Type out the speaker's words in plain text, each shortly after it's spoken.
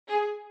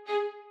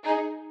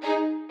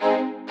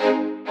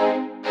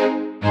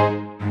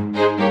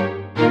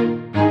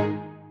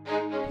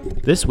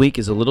This week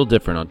is a little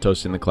different on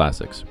Toasting the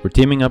Classics. We're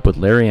teaming up with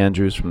Larry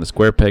Andrews from the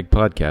Square Peg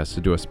Podcast to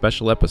do a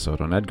special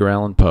episode on Edgar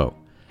Allan Poe.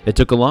 It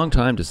took a long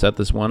time to set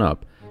this one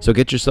up, so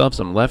get yourself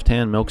some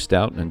left-hand milk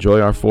stout and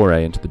enjoy our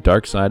foray into the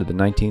dark side of the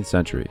 19th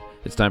century.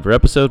 It's time for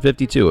episode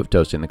 52 of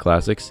Toasting the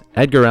Classics,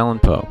 Edgar Allan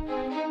Poe.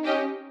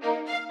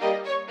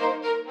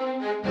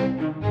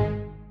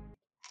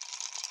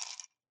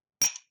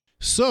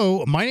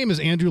 So, my name is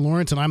Andrew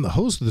Lawrence, and I'm the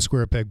host of the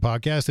Square Peg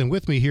Podcast, and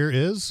with me here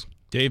is...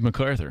 Dave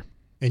MacArthur.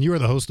 And you are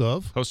the host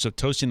of? Host of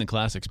Toasting the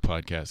Classics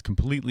podcast.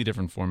 Completely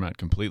different format,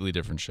 completely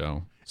different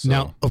show. So.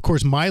 Now, of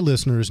course, my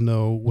listeners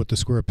know what the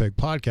Square Peg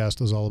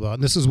Podcast is all about,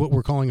 and this is what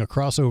we're calling a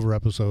crossover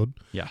episode.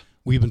 Yeah.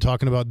 We've been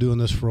talking about doing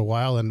this for a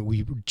while, and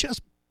we were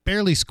just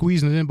barely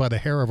squeezing it in by the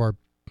hair of our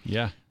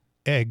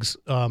eggs.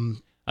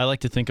 I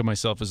like to think of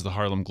myself as the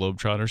Harlem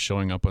Globetrotters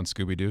showing up on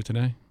Scooby-Doo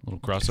today. A little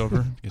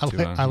crossover.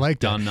 I like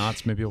that. Don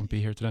Knotts maybe will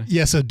be here today.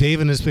 Yeah, so Dave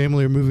and his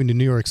family are moving to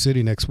New York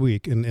City next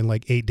week in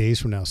like 8 days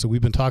from now. So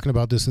we've been talking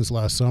about this since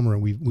last summer,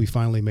 and we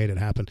finally made it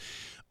happen.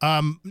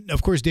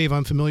 Of course, Dave,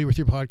 I'm familiar with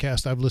your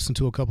podcast. I've listened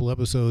to a couple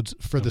episodes.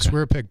 For the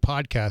Square Peg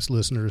Podcast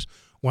listeners,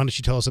 why don't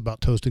you tell us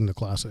about Toasting the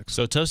Classics?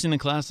 So Toasting the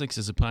Classics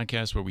is a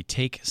podcast where we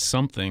take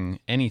something,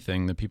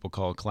 anything that people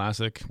call a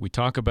classic. We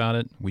talk about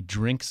it. We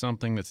drink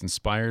something that's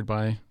inspired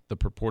by the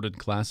purported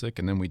classic,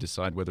 and then we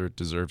decide whether it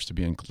deserves to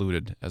be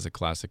included as a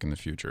classic in the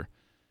future.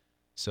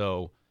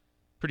 So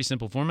pretty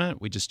simple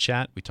format. We just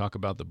chat. We talk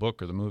about the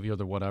book or the movie or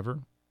the whatever,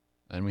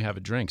 and we have a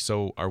drink.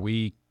 So are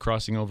we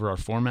crossing over our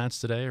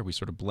formats today? Are we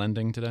sort of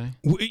blending today?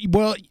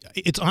 Well,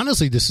 it's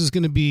honestly, this is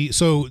going to be,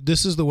 so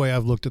this is the way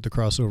I've looked at the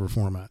crossover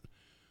format.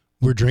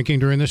 We're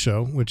drinking during the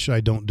show, which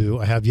I don't do.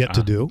 I have yet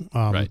to do.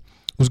 Right.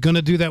 Was going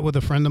to do that with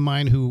a friend of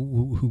mine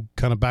who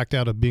kind of backed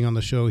out of being on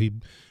the show. He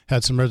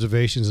had some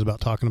reservations about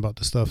talking about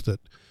the stuff that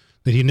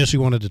he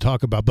initially wanted to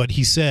talk about. But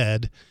he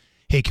said,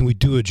 hey, can we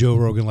do a Joe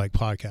Rogan-like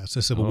podcast?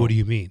 I said, well, what do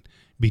you mean?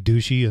 Be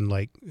douchey and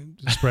like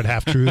spread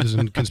half-truths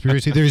and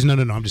conspiracy theories? No,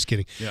 I'm just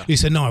kidding. Yeah. He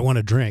said, no, I want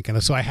to drink.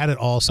 And so I had it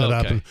all set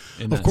up.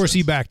 And of course,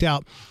 he backed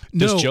out.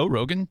 Does Joe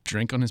Rogan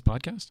drink on his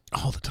podcast?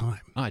 All the time.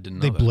 Oh, I didn't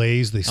know They that.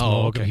 blaze, they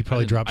smoke, and he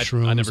probably drops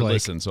shrooms. I never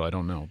listened, so I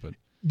don't know. But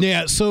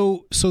yeah,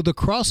 so the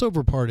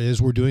crossover part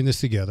is we're doing this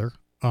together.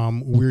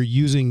 We're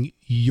using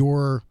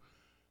your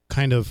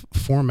kind of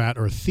format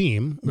or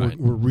theme. Right.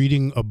 We're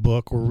reading a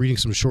book. We're reading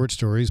some short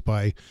stories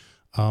by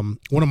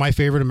one of my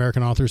favorite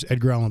American authors,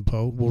 Edgar Allan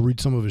Poe. We'll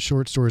read some of his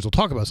short stories. We'll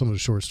talk about some of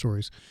his short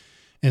stories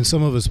and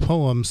some of his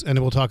poems, and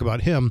then we'll talk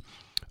about him.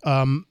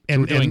 And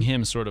we're doing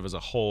him sort of as a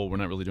whole. We're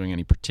not really doing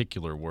any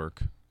particular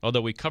work,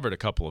 although we covered a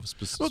couple of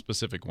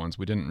specific ones.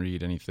 We didn't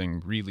read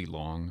anything really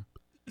long.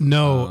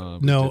 No.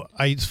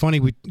 It's funny.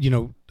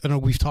 I don't know.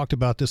 We've talked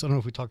about this. I don't know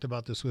if we talked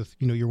about this with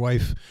your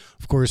wife,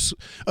 of course.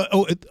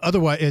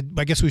 Otherwise,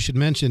 I guess we should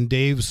mention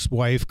Dave's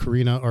wife,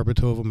 Karina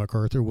Arbitova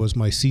MacArthur, was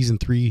my season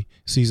 3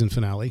 season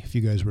finale. If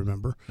you guys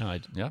remember.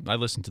 I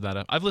listened to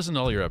that. I've listened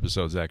to all your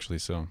episodes actually.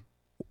 So.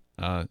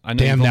 I know.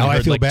 Damn, now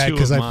I feel bad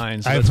because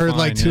I've heard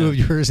like two of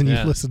yours and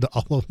you've listened to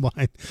all of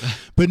mine.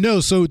 But no,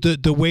 so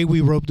the way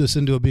we roped this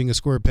into it being a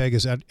square peg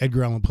is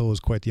Edgar Allan Poe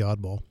is quite the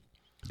oddball.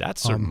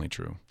 That's certainly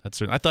true.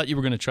 I thought you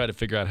were going to try to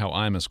figure out how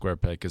I'm a square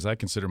peg because I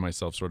consider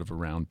myself sort of a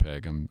round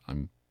peg.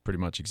 I'm pretty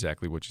much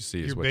exactly what you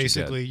see is what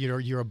basically, you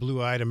get. You're a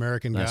blue-eyed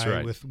American That's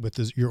guy right.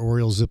 with your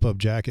Oriole zip-up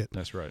jacket.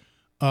 That's right.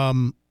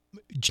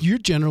 Your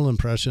general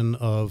impression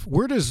of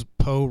where does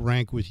Poe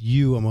rank with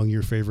you among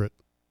your favorite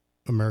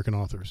American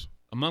authors?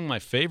 Among my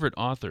favorite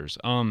authors,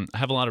 I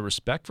have a lot of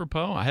respect for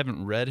Poe. I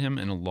haven't read him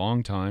in a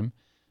long time.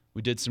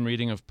 We did some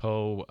reading of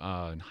Poe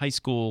in high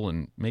school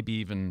and maybe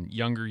even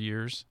younger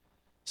years,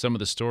 some of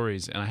the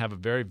stories, and I have a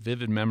very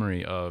vivid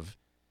memory of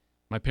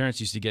my parents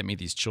used to get me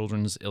these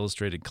children's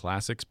illustrated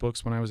classics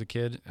books when I was a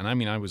kid, and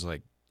I was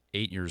like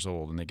 8 years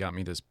old, and they got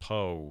me this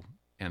Poe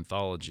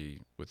anthology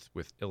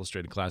with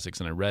illustrated classics,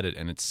 and I read it,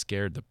 and it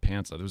scared the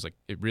pants out.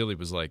 It really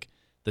was like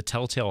the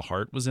Telltale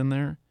Heart was in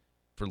there.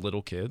 For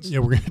little kids. Yeah,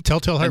 we're going to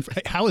Telltale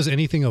Heart. How is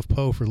anything of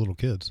Poe for little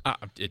kids?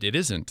 It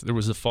isn't. There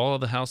was The Fall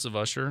of the House of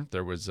Usher.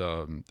 There was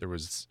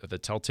The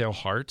Telltale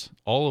Heart.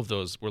 All of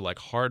those were like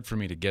hard for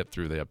me to get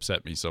through. They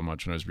upset me so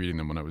much when I was reading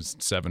them when I was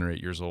 7 or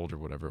 8 years old or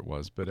whatever it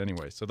was. But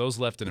anyway, so those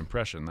left an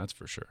impression, that's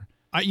for sure.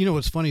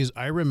 What's funny is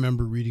I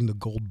remember reading The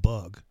Gold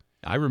Bug.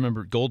 I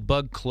remember Gold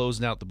Bug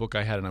closed out the book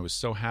I had, and I was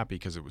so happy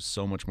because it was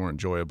so much more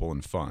enjoyable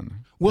and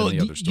fun. Well, than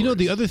the other stories.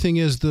 The other thing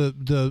is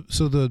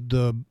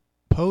the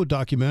Poe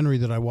documentary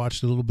that I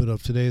watched a little bit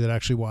of today that I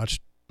actually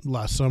watched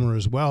last summer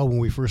as well when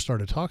we first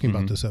started talking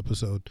about this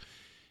episode.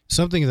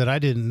 Something that I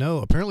didn't know.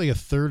 Apparently a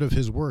third of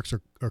his works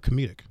are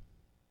comedic.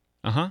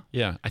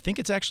 Yeah. I think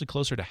it's actually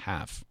closer to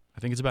half. I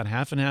think it's about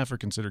half and half are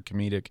considered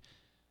comedic.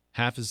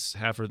 Half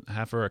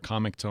are a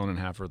comic tone and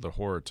half are the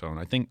horror tone.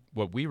 I think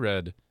what we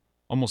read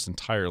almost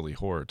entirely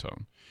horror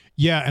tone.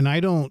 Yeah, and I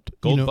don't...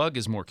 Gold Bug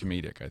is more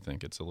comedic, I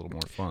think. It's a little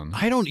more fun.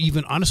 I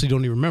honestly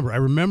don't even remember. I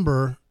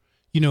remember...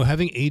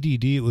 having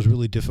ADD, it was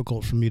really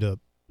difficult for me to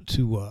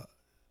do a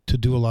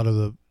lot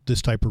of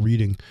this type of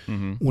reading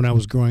when I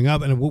was growing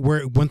up. And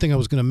one thing I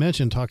was going to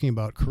mention, talking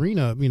about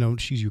Karina,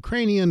 she's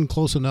Ukrainian,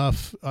 close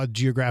enough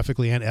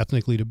geographically and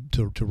ethnically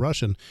to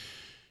Russian.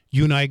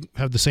 You and I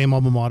have the same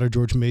alma mater,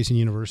 George Mason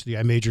University.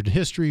 I majored in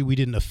history. We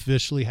didn't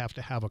officially have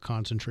to have a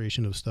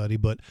concentration of study,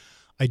 but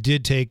I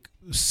did take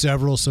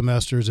several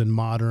semesters in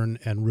modern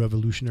and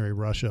revolutionary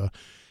Russia.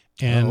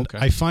 And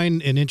I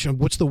find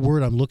what's the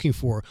word I'm looking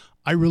for?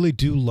 I really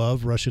do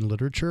love Russian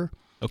literature.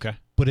 Okay.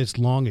 But it's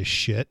long as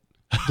shit.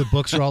 The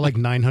books are all like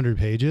 900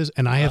 pages,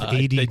 and I have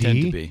ADD. They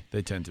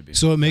tend to be.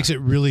 So it makes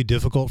it really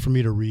difficult for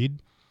me to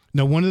read.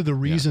 Now, one of the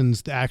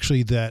reasons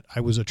actually that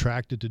I was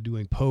attracted to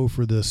doing Poe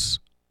for this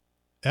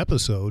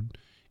episode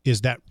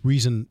is that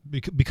reason,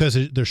 because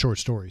they're short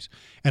stories,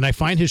 and I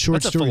find his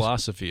short stories. That's a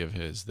philosophy of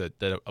his that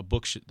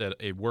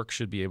a work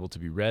should be able to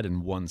be read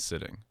in one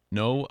sitting.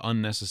 No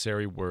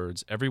unnecessary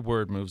words. Every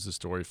word moves the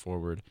story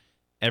forward.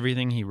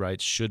 Everything he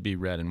writes should be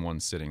read in one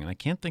sitting, and I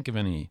can't think of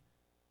any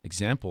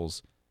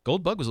examples.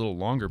 Goldbug was a little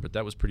longer, but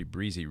that was pretty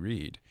breezy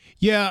read.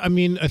 Yeah, I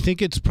mean, I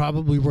think it's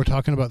probably, we're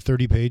talking about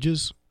 30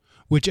 pages,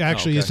 which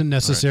actually isn't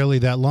necessarily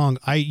that long.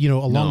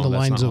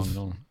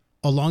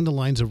 Along the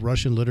lines of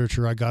Russian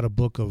literature, I got a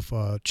book of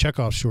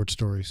Chekhov's short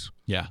stories.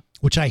 Yeah.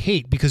 Which I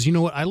hate, because you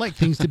know what? I like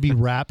things to be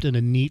wrapped in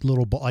a neat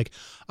little ball. Like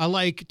I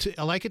like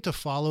it to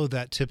follow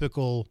that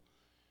typical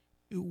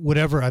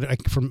whatever I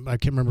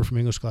can't remember from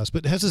English class,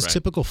 but it has this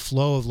typical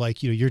flow of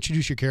like, you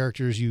introduce your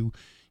characters, you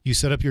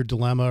set up your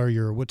dilemma or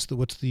your what's the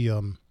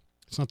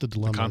it's not the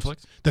dilemma.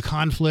 The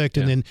conflict,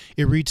 and then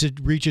it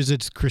reaches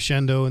its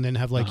crescendo, and then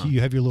you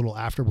have your little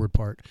afterward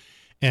part.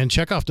 And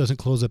Chekhov doesn't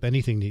close up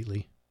anything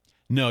neatly.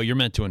 No, you're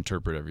meant to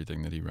interpret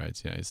everything that he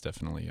writes. Yeah, it's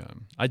definitely.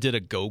 I did a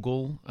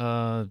Gogol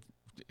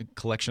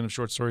collection of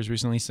short stories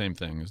recently. Same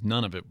thing.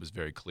 None of it was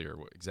very clear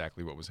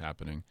exactly what was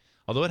happening.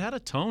 Although it had a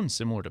tone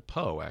similar to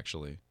Poe,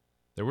 actually.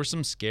 There were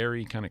some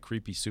scary, kind of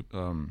creepy.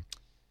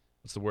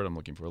 What's the word I'm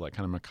looking for? Like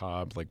kind of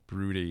macabre, like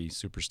broody,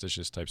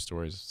 superstitious type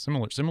stories.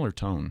 Similar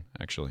tone,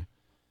 actually.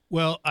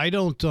 Well, I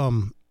don't.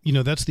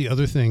 That's the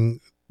other thing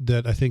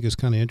that I think is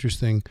kind of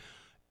interesting.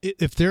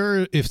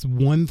 If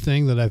one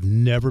thing that I've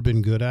never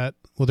been good at,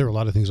 well, there are a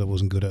lot of things I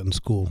wasn't good at in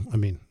school. I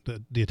mean,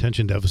 the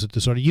attention deficit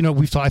disorder.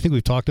 I think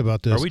we've talked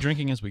about this. Are we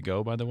drinking as we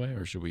go, by the way,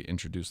 or should we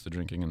introduce the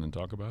drinking and then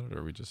talk about it, or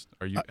are we just?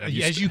 Are you?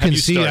 As you can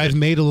see, I've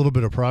made a little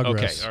bit of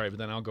progress. Okay, all right, but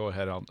then I'll go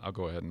ahead. I'll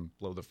go ahead and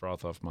blow the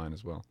froth off mine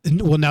as well.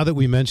 Well, now that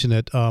we mention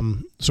it,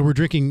 so we're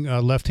drinking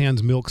Left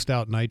Hand's Milk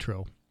Stout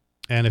Nitro,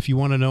 and if you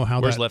want to know how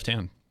where's Left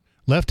Hand?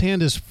 Left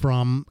Hand is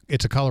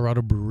it's a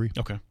Colorado brewery.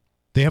 Okay.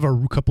 They have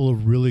a couple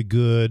of really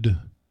good.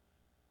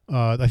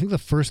 I think the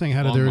first thing I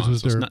had of theirs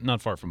was their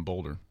not far from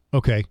Boulder.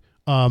 Okay.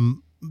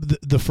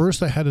 The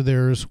first I had of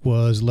theirs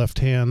was Left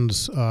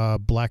Hand's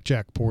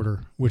Blackjack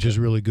Porter, which is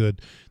really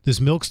good. This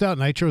Milk Stout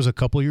Nitro is a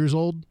couple years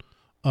old.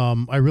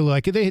 I really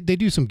like it. They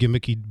do some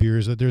gimmicky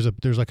beers.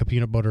 There's like a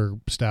peanut butter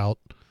stout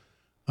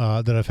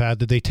that I've had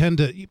that they tend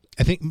to.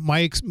 I think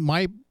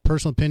my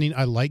personal opinion,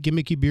 I like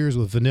gimmicky beers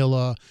with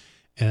vanilla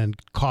and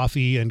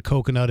coffee and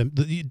coconut and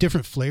the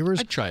different flavors.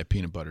 I'd try a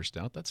peanut butter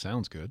stout. That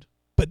sounds good.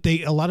 But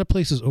a lot of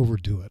places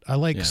overdo it. I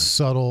like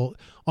subtle.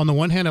 On the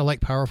one hand, I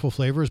like powerful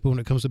flavors, but when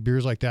it comes to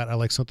beers like that, I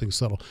like something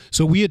subtle.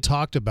 So we had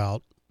talked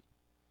about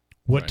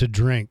what to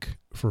drink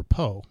for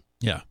Poe.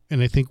 Yeah.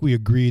 And I think we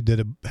agreed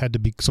that it had to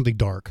be something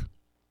dark.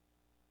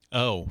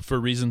 Oh, for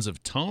reasons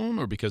of tone,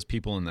 or because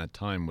people in that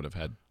time would have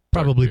had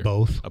probably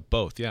both.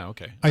 Both, yeah,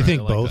 okay. I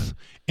think both. That.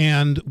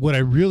 And what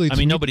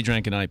nobody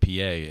drank an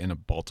IPA in a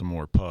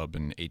Baltimore pub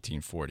in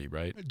 1840,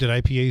 right? Did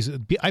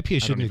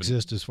IPA shouldn't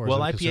exist as far as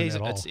I'm concerned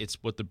at all.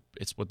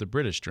 It's what the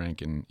British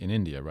drank in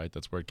India, right?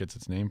 That's where it gets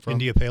its name from.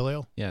 India Pale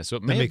Ale? Yeah, so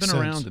it may have been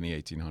around in the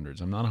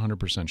 1800s. I'm not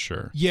 100%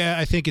 sure. Yeah,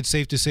 I think it's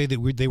safe to say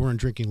that they weren't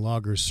drinking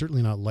lagers,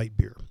 certainly not light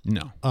beer.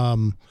 No.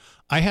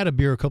 I had a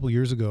beer a couple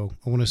years ago,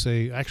 I want to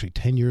say actually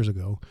 10 years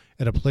ago,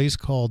 at a place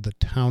called the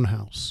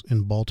Townhouse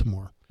in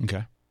Baltimore.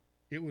 Okay.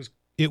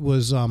 It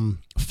was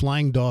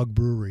Flying Dog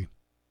Brewery.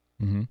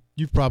 Mm-hmm.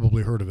 You've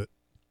probably heard of it.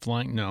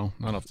 No,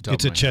 not off the top.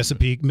 It's a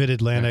Chesapeake,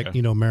 Mid-Atlantic,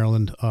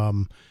 Maryland.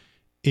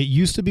 It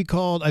used to be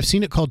called. I've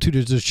seen it called two.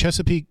 There's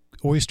Chesapeake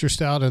Oyster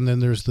Stout, and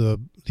then there's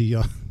the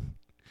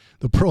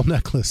Pearl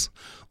Necklace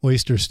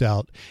Oyster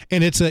Stout,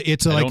 and it's like a.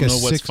 I don't know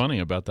what's funny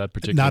about that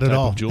particular. Not at type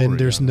all. Of jewelry, and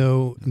there's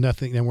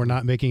nothing, and we're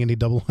not making any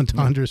double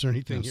entendres or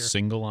anything here.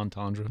 Single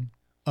entendre.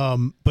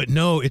 But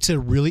no,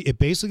 it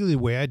basically the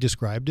way I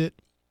described it.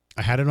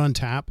 I had it on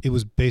tap. It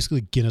was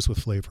basically Guinness with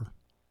flavor.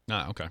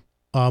 Ah, okay.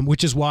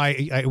 Which is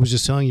why I was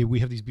just telling you we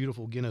have these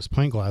beautiful Guinness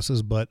pint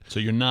glasses. But so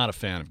you're not a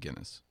fan of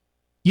Guinness.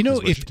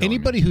 If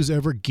anybody who's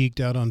ever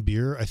geeked out on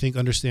beer, I think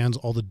understands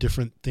all the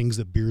different things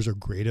that beers are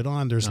graded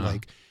on. There's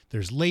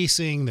there's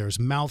lacing, there's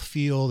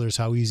mouthfeel, there's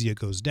how easy it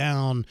goes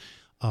down,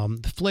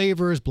 the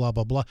flavors, blah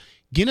blah blah.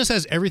 Guinness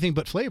has everything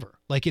but flavor.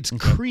 Like it's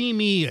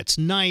creamy, it's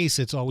nice,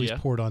 it's always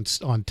poured on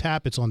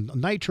tap, it's on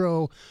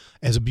nitro,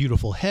 has a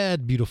beautiful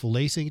head, beautiful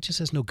lacing. It just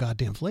has no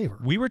goddamn flavor.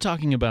 We were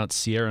talking about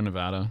Sierra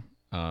Nevada,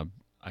 I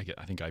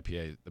think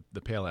IPA,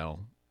 the Pale Ale,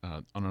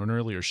 on an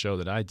earlier show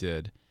that I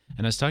did,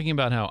 And I was talking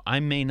about how I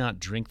may not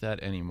drink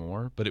that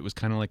anymore, but it was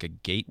kind of like a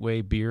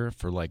gateway beer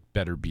for like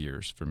better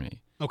beers for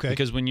me. Okay.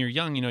 Because when you're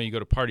young, you know, you go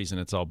to parties and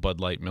it's all Bud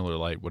Light, Miller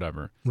Lite,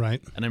 whatever.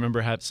 Right. And I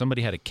remember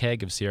somebody had a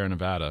keg of Sierra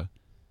Nevada.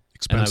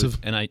 Expensive.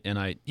 And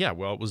I yeah,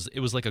 well, it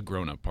was like a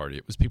grown-up party.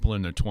 It was people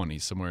in their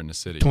 20s somewhere in the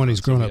city. 20s,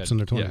 So grown-ups in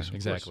their 20s. Yeah,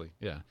 exactly.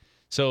 Yeah.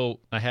 So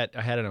I had it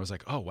and I was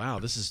like, "Oh, wow,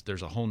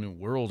 there's a whole new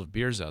world of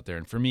beers out there."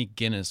 And for me,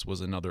 Guinness was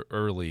another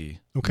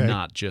early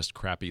not just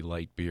crappy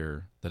light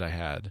beer that I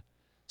had.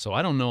 So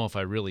I don't know if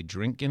I really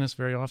drink Guinness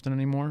very often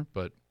anymore,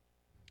 but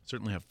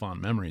certainly have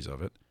fond memories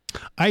of it.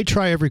 I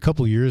try every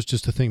couple of years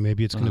just to think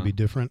maybe it's going to be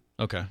different.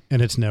 Okay.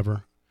 And it's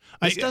never.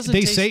 This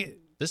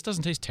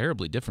doesn't taste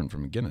terribly different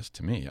from a Guinness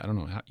to me. I don't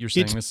know how you're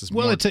saying this is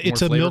more it's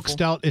a more milk flavorful?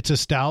 stout. It's a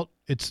stout.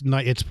 It's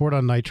poured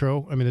on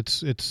nitro. I mean,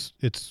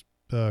 it's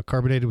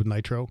carbonated with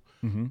nitro.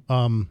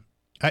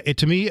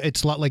 To me,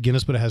 it's a lot like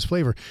Guinness, but it has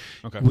flavor.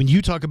 Okay. When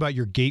you talk about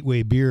your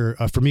gateway beer,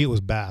 for me, it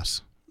was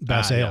Bass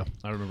Ale, Yeah.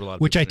 I remember a lot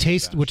of which people I drinking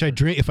taste, Bass, which I sure.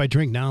 drink. If I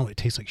drink now, it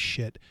tastes like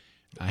shit.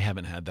 I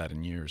haven't had that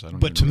in years. I don't.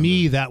 But even to me,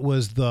 remember. that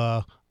was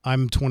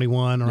I'm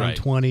 21 or I'm Right.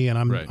 20,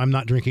 and Right. I'm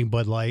not drinking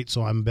Bud Light,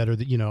 so I'm better.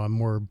 I'm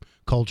more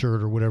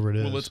cultured or whatever it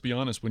is. Well, let's be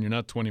honest. When you're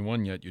not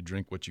 21 yet, you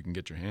drink what you can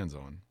get your hands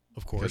on.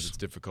 Of Because course. it's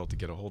difficult to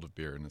get a hold of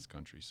beer in this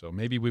country. So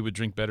maybe we would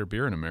drink better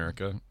beer in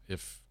America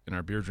if, in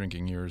our beer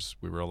drinking years,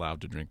 we were allowed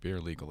to drink beer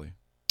legally.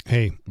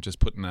 Hey, I'm just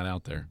putting that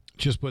out there.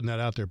 just putting that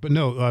out there. But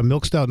no,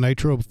 Milk Stout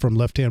Nitro from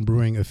Left Hand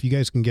Brewing. If you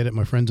guys can get it,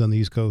 my friends on the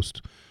East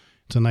Coast,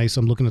 it's a nice.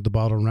 I'm looking at the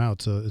bottle now.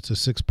 It's a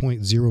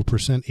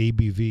 6.0%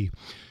 ABV.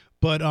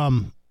 But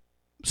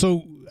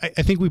so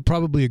I think we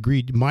probably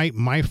agreed.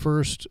 My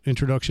first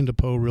introduction to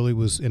Poe really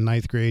was in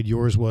 9th grade.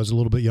 Yours was a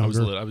little bit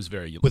younger. I was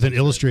very with an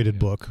illustrated yeah.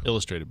 book.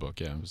 Illustrated book,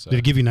 yeah. It was, Did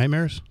it give you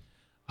nightmares?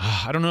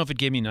 I don't know if it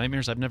gave me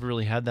nightmares. I've never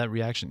really had that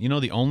reaction. You know,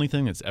 the only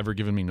thing that's ever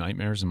given me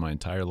nightmares in my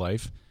entire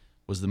life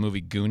was the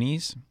movie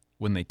Goonies,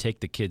 when they take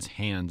the kid's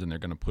hand and they're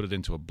going to put it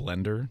into a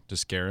blender to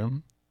scare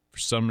him. For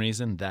some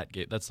reason,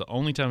 that's the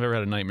only time I've ever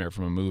had a nightmare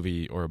from a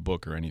movie or a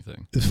book or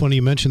anything. It's funny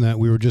you mentioned that.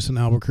 We were just in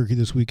Albuquerque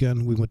this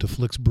weekend. We went to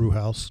Flick's Brew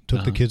House,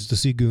 took the kids to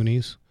see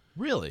Goonies.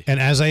 Really? And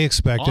as I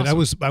expected,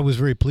 Awesome. I was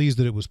very pleased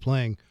that it was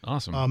playing.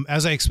 Awesome.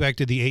 As I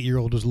expected, the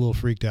 8-year-old was a little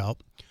freaked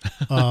out.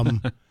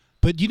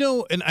 But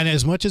and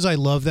as much as I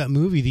love that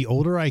movie, the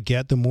older I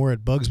get, the more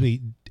it bugs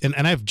me.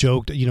 And I've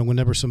joked,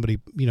 whenever somebody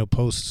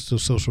posts to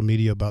social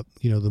media about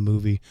the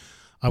movie,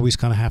 I always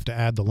kind of have to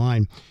add the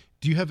line.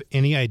 Do you have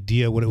any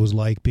idea what it was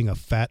like being a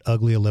fat,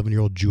 ugly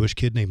 11-year-old Jewish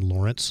kid named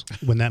Lawrence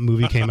when that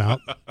movie came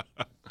out?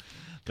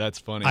 That's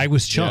funny. I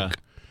was chunk. Yeah.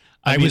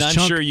 I'm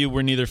sure you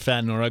were neither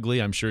fat nor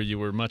ugly. I'm sure you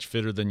were much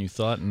fitter than you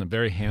thought and a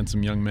very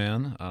handsome young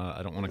man.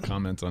 I don't want to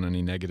comment on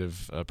any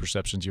negative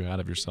perceptions you had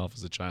of yourself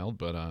as a child,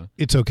 but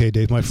it's okay,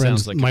 Dave. My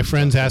friends, sounds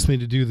like asked me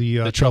to do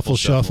the truffle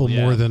shuffle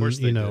yeah, more of than course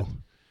they did.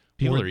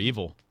 People are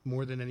evil.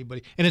 More than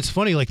anybody. And it's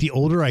funny, like the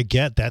older I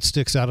get, that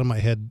sticks out in my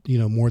head,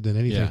 more than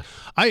anything.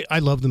 Yeah. I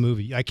love the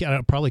movie. I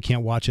probably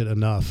can't watch it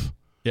enough.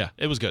 Yeah,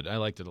 it was good. I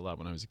liked it a lot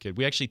when I was a kid.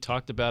 We actually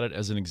talked about it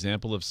as an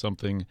example of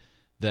something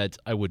that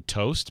I would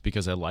toast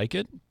because I like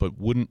it, but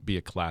wouldn't be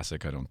a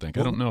classic, I don't think.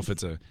 I don't know if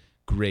it's a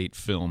great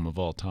film of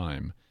all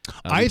time.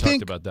 We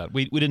talked about that.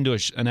 We didn't do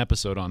an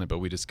episode on it, but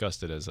we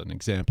discussed it as an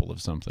example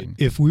of something.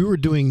 If we were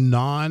doing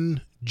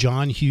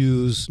non-John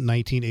Hughes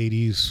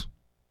 1980s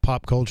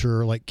pop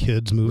culture, like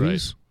kids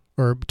movies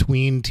or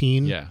tween,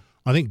 teen, Yeah.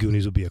 I think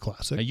Goonies would be a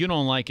classic. Now, you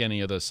don't like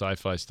any of the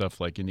sci-fi stuff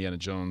like Indiana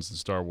Jones and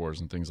Star Wars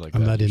and things like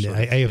I'm that. not You're into sort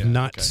it. of- I have yeah,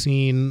 not okay.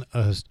 seen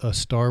a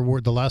Star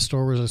Wars. The last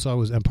Star Wars I saw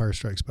was Empire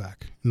Strikes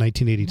Back,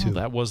 1982. Well,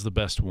 that was the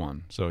best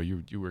one, so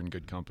you were in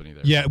good company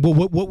there. Yeah, well,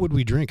 what would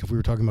we drink if we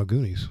were talking about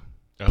Goonies?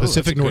 Oh, Pacific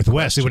that's a good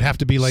Northwest. It would question. have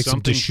to be like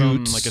something some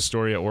Deschutes. from like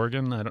Astoria,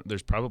 Oregon.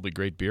 There's probably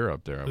great beer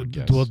up there, I would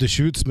guess. Well,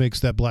 Deschutes makes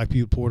that Black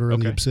Butte Porter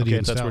and the Obsidian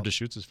if that's Stout. where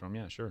Deschutes is from.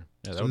 Yeah, sure.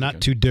 Yeah, that So would be not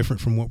good. too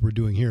different from what we're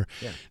doing here.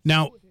 Yeah.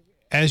 Now,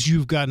 as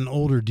you've gotten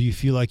older, do you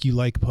feel like you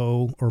like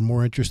Poe or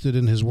more interested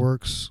in his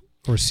works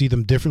or see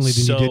them differently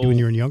than you did when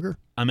you were younger?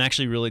 I'm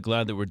actually really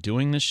glad that we're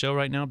doing this show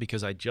right now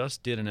because I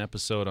just did an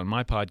episode on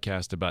my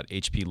podcast about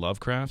H.P.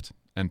 Lovecraft,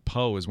 and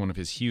Poe is one of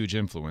his huge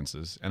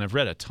influences. And I've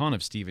read a ton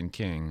of Stephen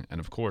King, and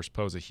of course,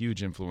 Poe's a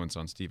huge influence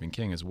on Stephen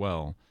King as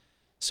well.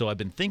 So I've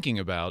been thinking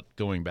about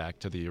going back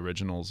to the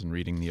originals and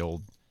reading the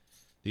old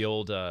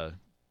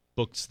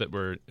books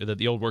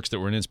the old works that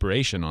were an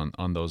inspiration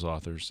on those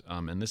authors.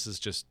 And this is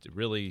just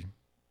really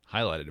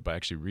highlighted it by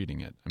actually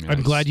reading it. I mean,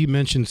 I'm glad you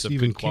mentioned it's of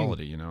Stephen good King.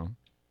 quality,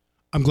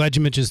 I'm glad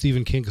you mentioned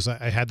Stephen King because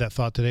I had that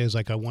thought today. I was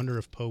like, I wonder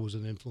if Poe was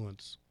an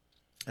influence.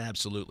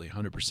 Absolutely,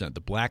 100%. The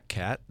Black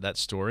Cat, that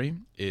story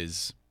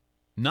is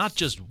not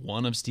just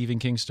one of Stephen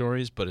King's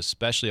stories, but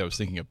especially I was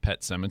thinking of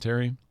Pet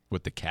Sematary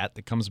with the cat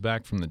that comes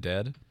back from the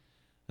dead.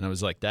 And I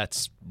was like,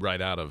 that's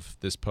right out of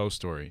this Poe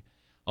story.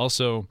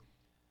 Also,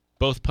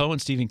 both Poe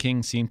and Stephen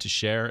King seem to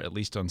share, at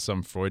least on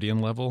some Freudian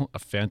level, a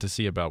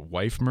fantasy about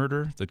wife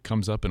murder that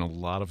comes up in a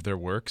lot of their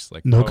works.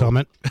 Like No Poe-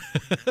 comment.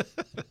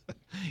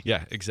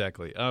 Yeah,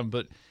 exactly.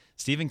 But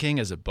Stephen King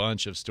has a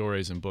bunch of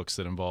stories and books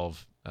that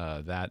involve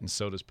that, and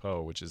so does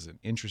Poe, which is an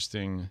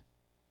interesting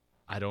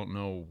I don't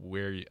know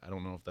I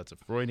don't know if that's a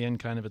Freudian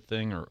kind of a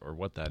thing or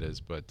what that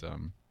is, but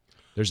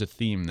there's a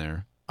theme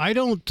there. I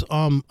don't.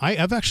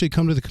 I've actually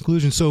come to the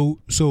conclusion.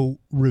 So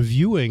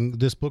reviewing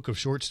this book of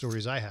short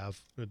stories, I have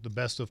the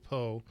best of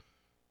Poe.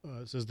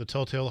 It says The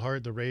Telltale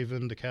Heart, The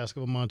Raven, The Cask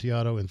of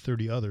Amontillado, and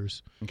 30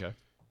 others. Okay.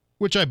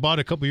 Which I bought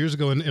a couple years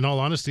ago, and in all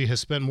honesty, has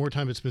spent more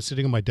time. It's been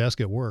sitting on my desk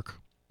at work.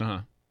 Uh-huh.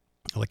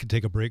 I like to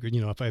take a break.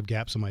 You know, if I have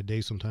gaps in my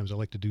day, sometimes I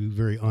like to do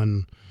very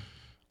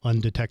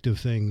undetective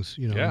things.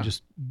 You know, and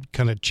just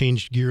kind of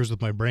change gears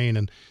with my brain.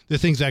 And the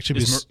things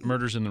actually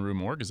Murders in the Rue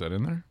Morgue, is that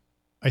in there?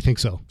 I think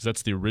so. 'Cause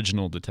that's the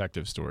original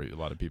detective story. A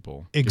lot of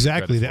people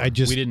exactly.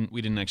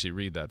 we didn't actually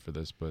read that for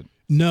this, but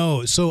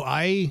no. So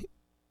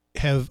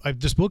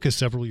this book is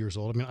several years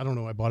old. I mean, I don't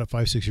know. I bought it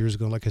 5-6 years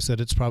ago. Like I said,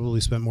 it's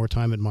probably spent more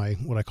time in my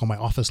what I call my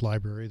office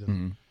library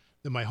than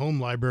my home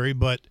library.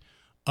 But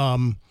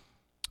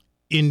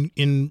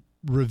in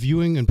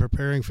reviewing and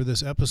preparing for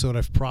this episode,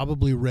 I've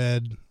probably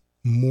read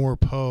more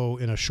Poe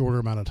in a shorter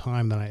amount of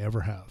time than I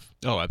ever have.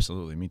 Oh,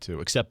 absolutely, me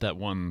too. Except that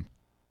one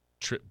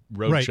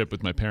road trip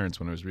with my parents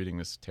when I was reading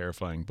this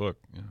terrifying book.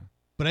 Yeah.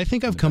 But I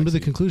think I've come to the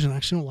conclusion I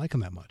actually don't like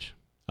him that much.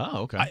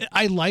 Oh, okay.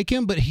 I like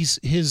him, but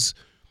his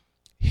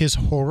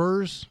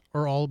horrors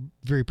are all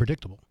very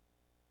predictable.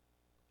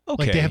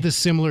 Okay. Like they have this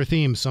similar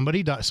theme.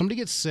 Somebody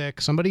gets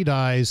sick, somebody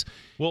dies,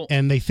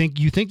 and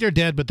you think they're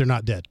dead, but they're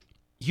not dead.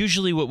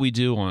 Usually what we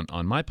do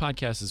on my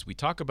podcast is we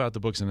talk about the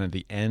books, and at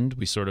the end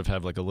we sort of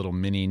have like a little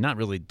mini, not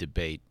really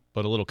debate,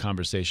 but a little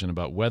conversation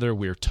about whether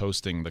we're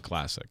toasting the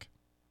classic.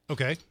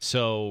 Okay.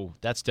 So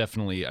that's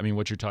definitely, I mean,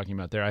 what you're talking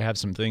about there, I have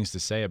some things to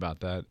say about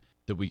that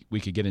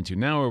we could get into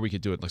now, or we could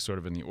do it like sort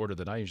of in the order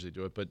that I usually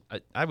do it. But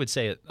I would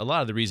say a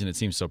lot of the reason it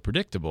seems so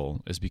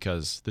predictable is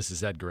because this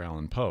is Edgar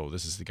Allan Poe.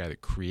 This is the guy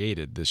that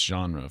created this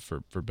genre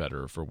for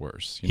better or for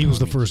worse. He was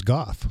the first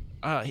goth.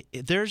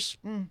 There's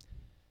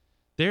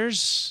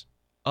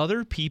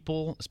other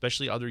people,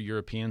 especially other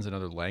Europeans and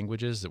other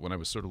languages, that when I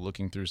was sort of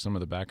looking through some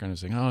of the background, I was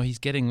saying, oh, he's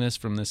getting this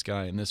from this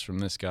guy and this from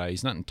this guy.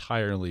 He's not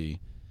entirely...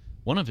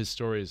 One of his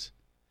stories,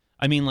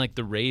 I mean, like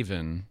The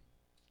Raven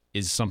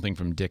is something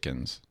from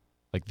Dickens.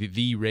 Like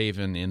the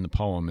Raven in the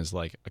poem is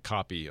like a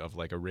copy of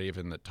like a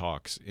raven that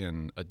talks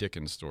in a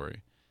Dickens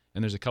story.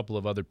 And there's a couple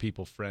of other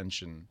people,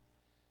 French and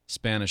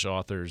Spanish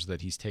authors, that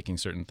he's taking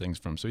certain things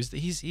from. So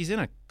he's in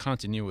a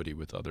continuity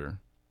with other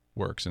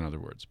works, in other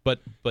words.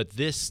 But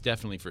this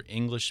definitely for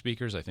English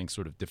speakers, I think,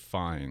 sort of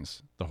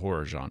defines the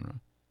horror genre.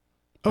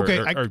 Okay,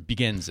 or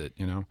begins it,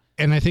 you know.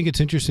 And I think it's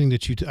interesting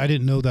that I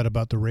didn't know that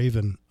about the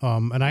Raven.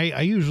 And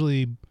I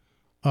usually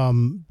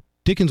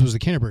Dickens was the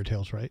Canterbury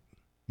Tales, right?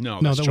 No,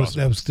 that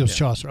was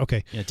Chaucer.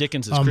 Okay. Yeah,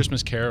 Dickens is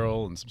Christmas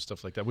Carol and some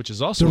stuff like that, which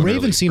is also the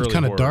Raven seems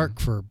kind of dark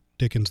for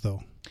Dickens,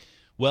 though.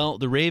 Well,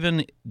 the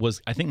Raven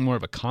was, I think, more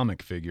of a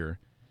comic figure.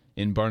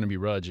 In Barnaby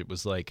Rudge, it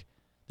was like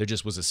there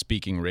just was a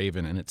speaking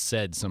raven, and it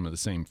said some of the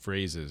same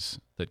phrases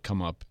that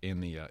come up in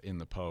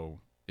the Poe.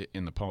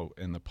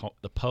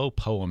 The Poe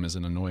poem is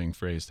an annoying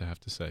phrase to have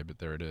to say, but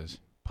there it is.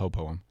 Poe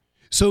poem.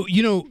 So,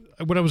 you know,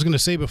 what I was going to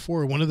say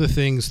before, one of the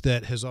things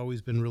that has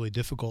always been really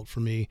difficult for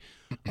me,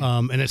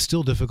 and it's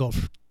still difficult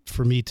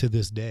for me to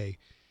this day,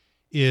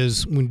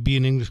 is when be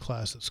in English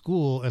class at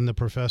school and the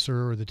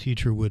professor or the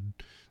teacher would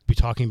be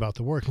talking about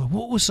the work. Like,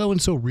 what was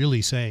so-and-so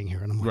really saying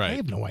here? And I'm like, right. I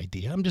have no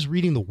idea. I'm just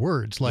reading the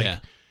words.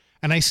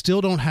 And I still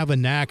don't have a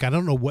knack. I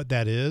don't know what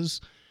that is.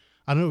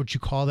 I don't know what you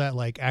call that,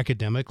 like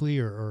academically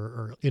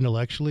or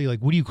intellectually. Like,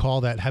 what do you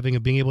call that?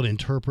 Being able to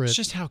interpret. It's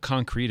just how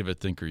concrete of a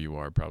thinker you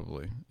are,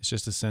 probably. It's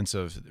just a sense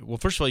of, well,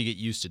 first of all, you get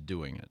used to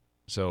doing it.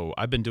 So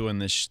I've been doing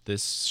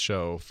this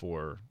show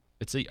for,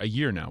 it's a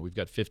year now. We've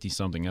got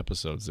 50-something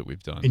episodes that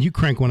we've done. And you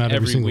crank one out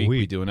every single week.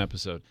 We do an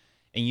episode.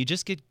 And you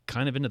just get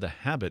kind of into the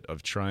habit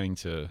of trying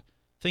to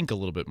think a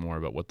little bit more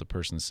about what the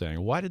person's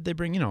saying. Why did they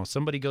bring,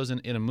 somebody goes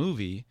in a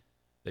movie,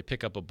 they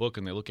pick up a book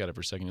and they look at it for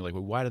a second. You're like,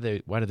 well, why did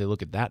they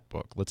look at that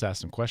book? Let's ask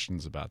some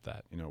questions about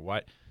that.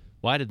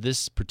 Why did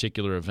this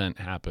particular event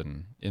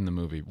happen in the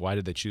movie? Why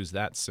did they choose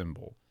that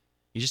symbol?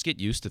 You just get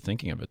used to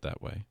thinking of it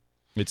that way.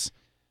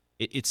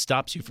 It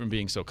stops you from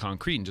being so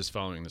concrete and just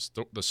following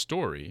the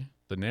story,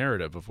 the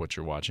narrative of what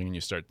you're watching, and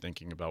you start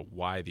thinking about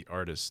why the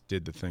artists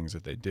did the things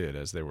that they did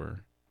as they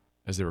were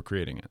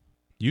creating it.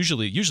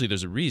 Usually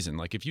there's a reason.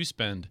 Like if you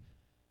spend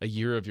a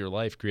year of your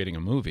life creating a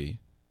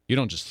movie, you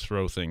don't just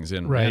throw things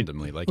in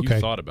randomly. Like you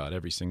thought about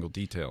every single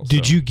detail.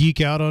 Did you geek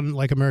out on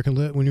like American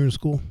Lit when you were in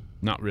school?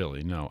 Not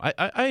really, no.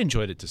 I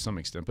enjoyed it to some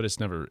extent, but it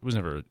was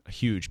never a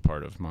huge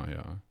part of my.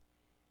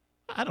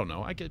 I don't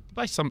know. I get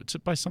by some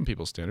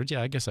people's standards.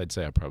 Yeah, I guess I'd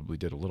say I probably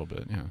did a little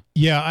bit. Yeah.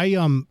 Yeah,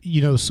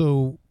 I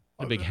so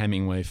a big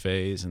Hemingway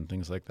phase and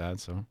things like that.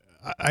 So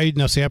I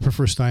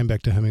prefer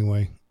Steinbeck to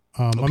Hemingway.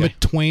 I'm a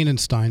Twain and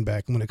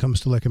Steinbeck when it comes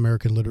to like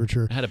American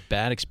literature. I had a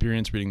bad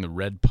experience reading The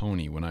Red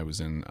Pony when I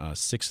was in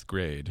 6th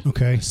grade.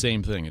 Okay.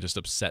 Same thing. It just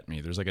upset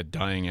me. There's like a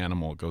dying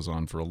animal that goes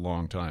on for a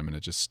long time, and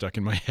it just stuck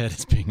in my head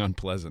as being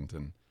unpleasant.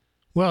 And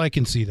well, I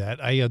can see that.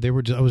 I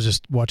was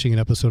just watching an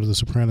episode of The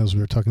Sopranos.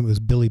 We were talking about this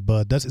Billy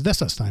Budd. That's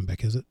not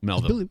Steinbeck, is it?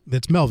 Melville.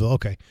 It's Melville.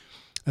 Okay.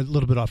 a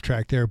little bit off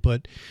track there,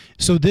 but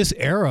so this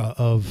era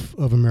of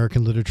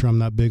American literature, I'm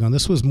not big on.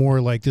 This was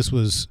more like this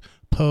was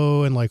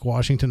Poe and like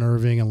Washington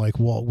Irving and like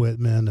Walt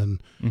Whitman,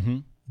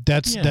 and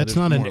that's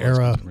not an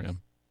era.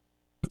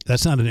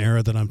 That's not an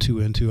era that I'm too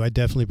into. I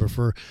definitely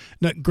prefer.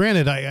 Now,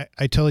 granted,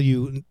 I tell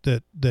you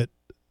that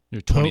you're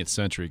a 20th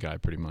century guy,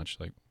 pretty much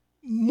like.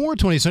 More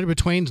 20th century, but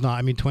Twain's not.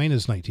 I mean, Twain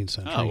is 19th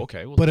century. Oh,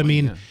 okay. Well, but I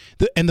mean,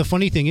 the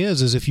funny thing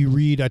is if you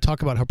read, I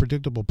talk about how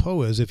predictable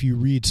Poe is. If you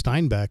read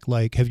Steinbeck,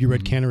 like, have you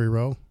read Cannery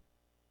Row?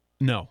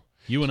 No.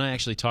 You and I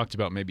actually talked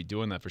about maybe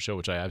doing that for show,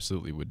 which I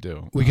absolutely would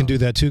do. We can do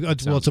that too.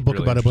 Well, it's a book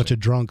about a bunch of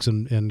drunks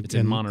in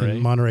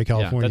Monterey,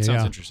 California. Yeah, that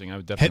sounds interesting. I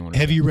would definitely want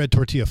to. Have you read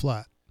Tortilla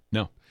Flat?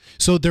 No.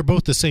 So they're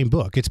both the same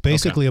book. It's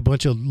basically a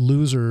bunch of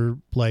loser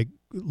like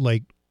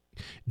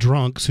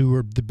drunks who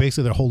are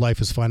basically their whole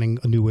life is finding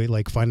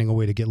a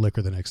way to get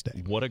liquor the next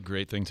day. What a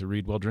great thing to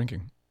read while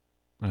drinking.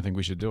 I think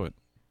we should do it.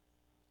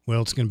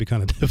 Well, it's going to be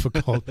kind of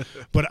difficult,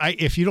 but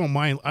if you don't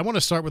mind, I want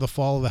to start with The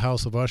Fall of the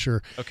House of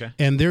Usher. Okay.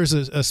 And there's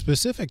a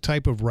specific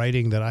type of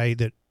writing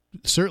that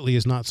certainly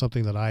is not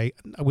something that I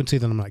wouldn't say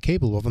that I'm not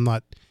capable of. I'm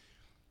not,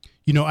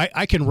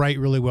 I can write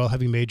really well,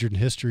 having majored in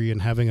history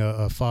and having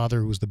a father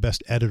who was the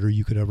best editor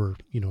you could ever,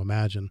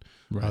 imagine.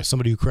 Right.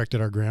 Somebody who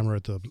corrected our grammar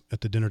at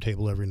the dinner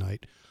table every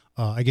night.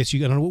 I guess I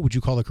don't know, what would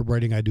you call the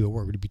writing I do at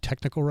work? Would it be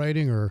technical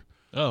writing or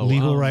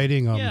legal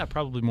writing? Yeah,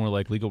 probably more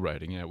like legal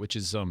writing. Yeah, which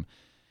is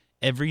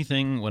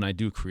everything when I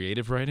do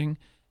creative writing.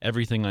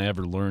 Everything I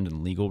ever learned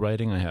in legal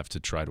writing, I have to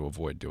try to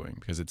avoid doing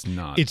because it's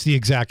not. It's the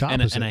exact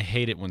opposite. And I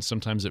hate it when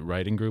sometimes at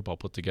writing group, I'll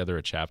put together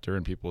a chapter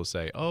and people will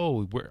say,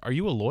 "Oh, are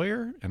you a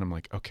lawyer?" And I'm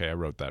like, "Okay, I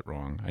wrote that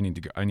wrong. I need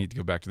to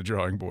go back to the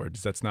drawing board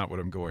because that's not what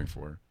I'm going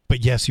for."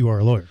 But yes, you are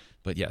a lawyer.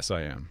 But yes,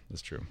 I am.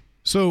 That's true.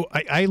 So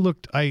I'm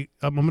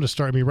going to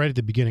start. I mean, right at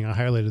the beginning, I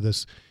highlighted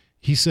this.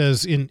 He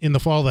says in The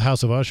Fall of the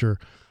House of Usher,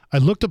 I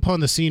looked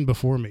upon the scene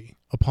before me,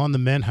 upon the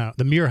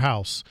mere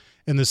house,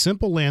 and the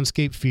simple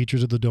landscape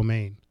features of the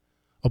domain.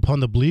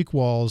 Upon the bleak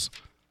walls,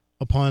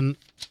 upon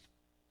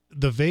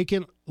the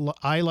vacant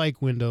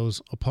eye-like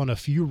windows, upon a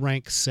few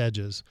rank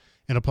sedges,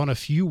 and upon a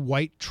few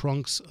white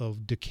trunks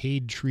of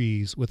decayed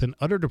trees, with an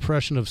utter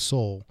depression of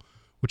soul,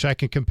 which I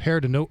can compare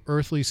to no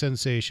earthly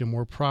sensation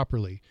more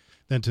properly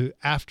than to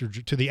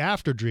the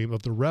after dream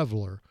of the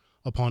reveler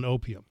upon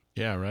opium.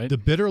 Yeah, right. The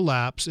bitter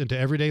lapse into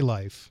everyday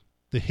life,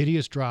 the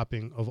hideous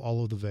dropping of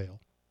all of the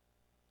veil.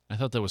 I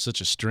thought that was such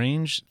a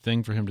strange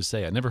thing for him to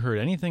say. I never heard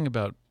anything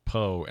about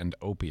Poe and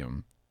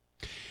opium.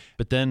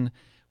 But then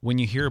when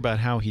you hear about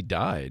how he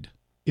died,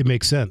 it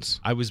makes sense.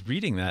 I was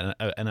reading that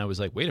and I was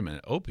like, wait a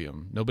minute,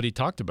 opium? Nobody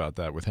talked about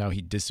that with how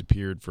he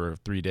disappeared for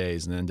 3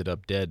 days and ended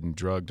up dead and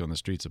drugged on the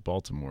streets of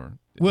Baltimore.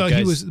 Well,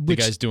 the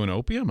guy's doing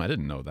opium? I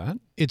didn't know that.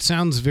 It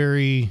sounds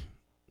very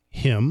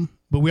him,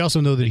 but we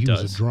also know that he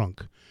was a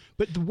drunk.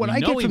 But what I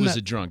get from he was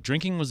a drunk.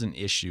 Drinking was an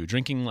issue.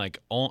 Drinking,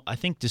 I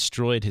think,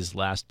 destroyed his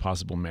last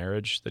possible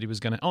marriage that he was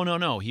going to. Oh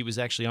no, he was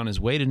actually on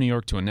his way to New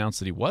York to announce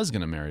that he was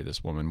going to marry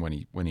this woman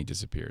when he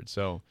disappeared.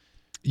 So,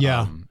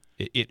 yeah,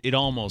 it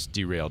almost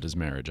derailed his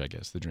marriage, I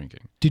guess. The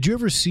drinking. Did you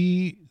ever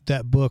see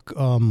that book,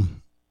 The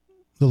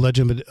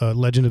Legend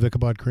of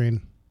Ichabod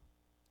Crane?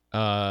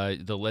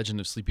 The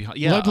Legend of Sleepy Hollow.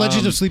 Yeah,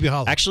 Legend of Sleepy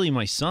Hollow. Actually,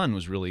 my son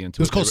was really into it.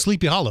 It was called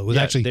Sleepy Hollow. It was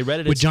actually they read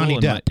it with at Johnny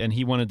school Depp, and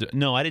he wanted to.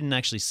 No, I didn't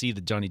actually see the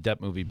Johnny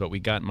Depp movie, but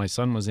my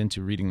son was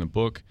into reading the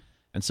book,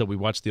 and so we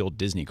watched the old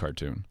Disney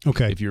cartoon.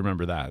 Okay, if you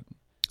remember that.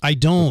 I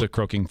don't. With the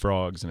croaking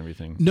frogs and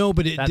everything. No,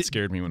 but that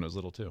scared me when I was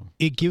little too.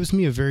 It gives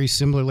me a very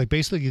similar, like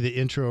basically the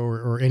intro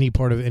or any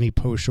part of any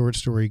Poe short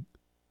story.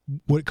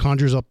 What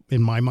conjures up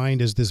in my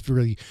mind is this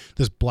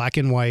black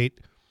and white.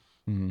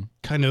 Mm-hmm.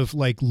 Kind of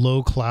like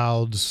low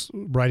clouds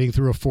riding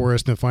through a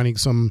forest and finding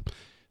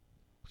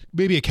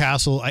maybe a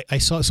castle. I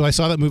saw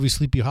that movie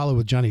Sleepy Hollow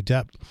with Johnny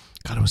Depp.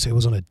 God, I would say I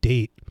was on a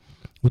date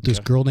with this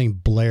girl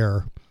named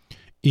Blair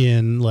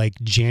in like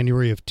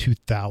January of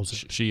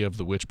 2000. She of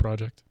the Witch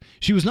Project?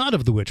 She was not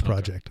of the Witch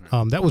Project.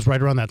 Right. That was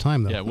right around that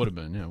time though. Yeah, it would have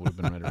been. Yeah, it would have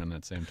been right around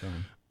that same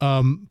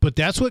time. But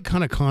that's what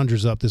kind of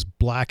conjures up this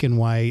black and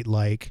white,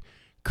 like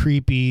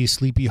creepy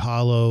Sleepy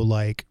Hollow,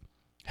 like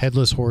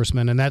Headless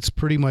Horseman, and that's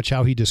pretty much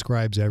how he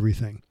describes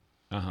everything.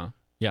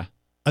 Yeah.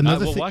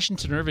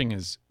 Washington Irving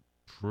is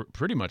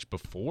pretty much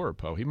before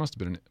Poe. He must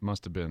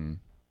have been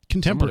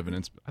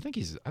contemporary. I think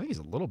he's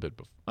a little bit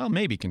before. Well,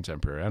 maybe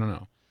contemporary. I don't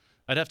know.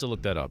 I'd have to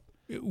look that up.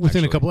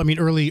 Within a couple. I mean,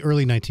 early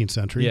 19th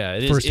century. Yeah,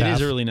 it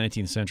is early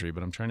 19th century.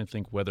 But I'm trying to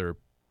think whether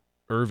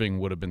Irving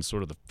would have been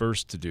sort of the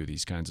first to do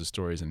these kinds of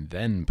stories and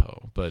then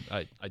Poe. But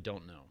I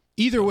don't know.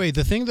 Either way,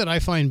 the thing that I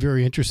find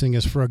very interesting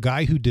is for a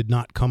guy who did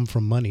not come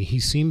from money, he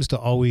seems to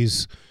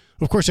always,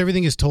 of course,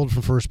 everything is told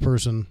from first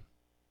person.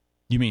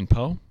 You mean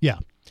Poe? Yeah.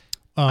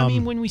 I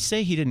mean, when we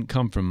say he didn't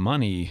come from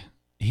money,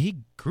 He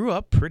grew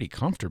up pretty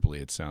comfortably,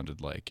 it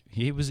sounded like.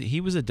 He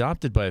was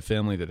adopted by a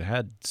family that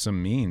had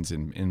some means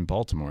in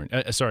Baltimore.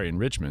 In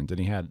Richmond, and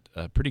he had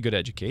a pretty good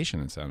education,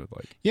 it sounded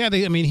like. Yeah,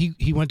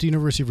 he went to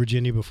University of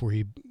Virginia before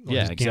he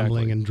was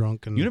gambling and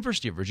drunk. And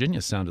University of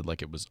Virginia sounded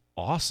like it was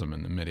awesome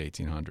in the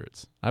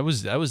mid-1800s. I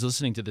was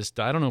listening to this.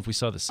 I don't know if we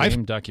saw the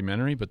same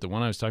documentary, but the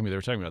one I was talking about, they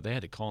were talking about they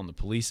had to call in the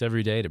police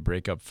every day to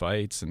break up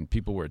fights, and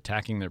people were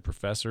attacking their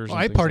professors.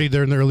 I partied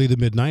there in the early to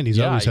mid-90s.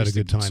 Yeah, I always had a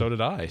good time. So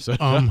did I.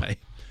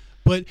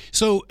 But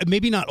so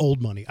maybe not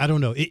old money. I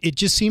don't know. It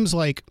just seems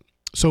like,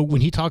 so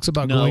when he talks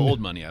about old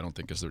money, I don't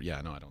think is there.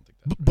 Yeah, no, I don't think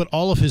that. But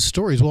all of his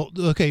stories. Well,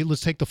 okay, let's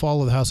take the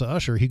fall of the House of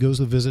Usher. He goes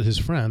to visit his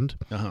friend,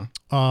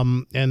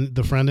 and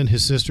the friend and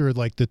his sister are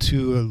like the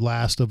two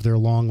last of their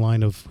long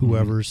line of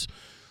whoever's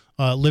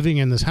living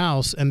in this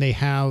house, and they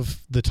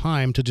have the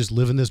time to just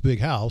live in this big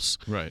house,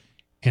 right,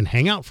 and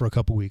hang out for a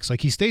couple weeks.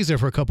 Like he stays there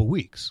for a couple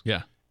weeks,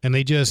 yeah, and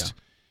they just.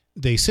 Yeah.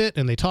 They sit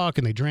and they talk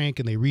and they drink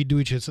and they read to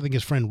each other. I think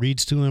his friend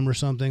reads to him or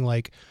something.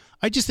 Like,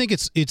 I just think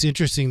it's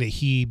interesting that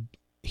he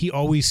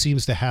always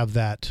seems to have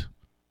that.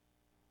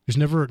 There's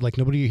never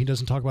he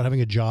doesn't talk about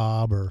having a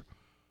job or.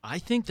 I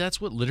think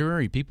that's what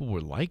literary people were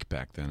like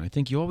back then. I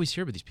think you always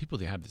hear about these people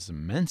that have this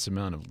immense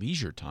amount of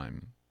leisure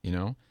time. You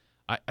know,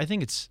 I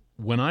think it's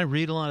when I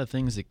read a lot of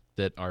things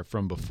that are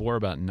from before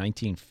about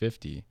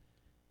 1950.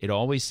 It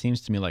always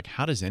seems to me like,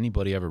 how does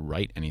anybody ever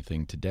write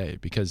anything today?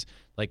 Because,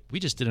 like, we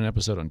just did an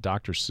episode on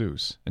Dr.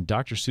 Seuss, and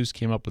Dr. Seuss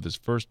came up with his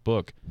first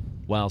book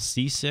while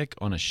seasick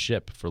on a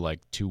ship for,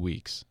 like, 2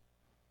 weeks.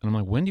 And I'm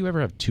like, when do you ever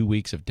have 2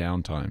 weeks of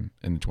downtime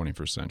in the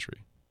 21st century?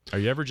 Are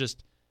you ever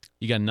just,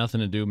 you got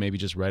nothing to do, maybe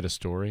just write a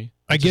story?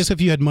 I guess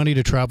if you had money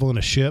to travel in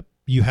a ship,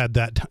 you had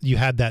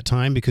that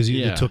time because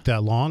it took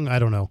that long. I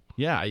don't know.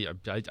 Yeah,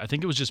 I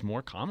think it was just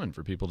more common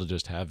for people to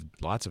just have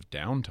lots of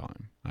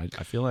downtime.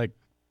 I feel like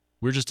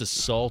we're just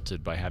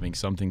assaulted by having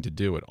something to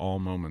do at all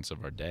moments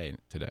of our day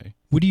today.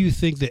 What do you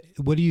think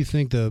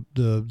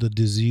the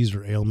disease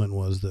or ailment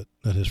was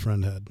that his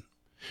friend had?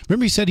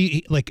 Remember he said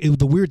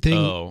the weird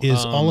thing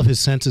is all of his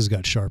senses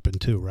got sharpened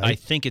too, right? I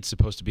think it's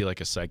supposed to be like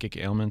a psychic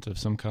ailment of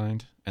some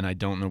kind, and I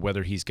don't know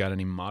whether he's got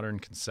any modern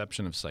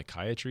conception of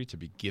psychiatry to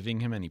be giving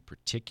him any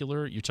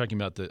particular. You're talking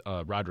about the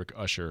Roderick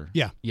Usher.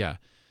 Yeah. Yeah.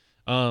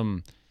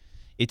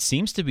 It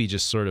seems to be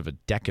just sort of a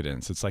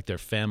decadence. It's like their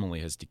family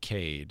has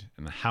decayed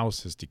and the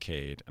house has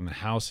decayed and the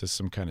house has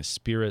some kind of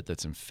spirit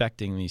that's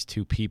infecting these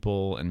two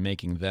people and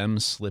making them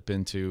slip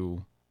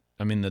into,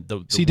 I mean,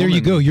 the See, there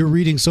you go. You're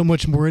reading so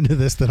much more into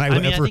this than I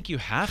would ever. I think you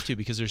have to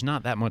because there's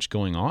not that much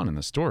going on in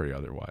the story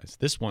otherwise.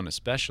 This one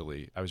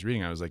especially, I was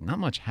like, not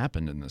much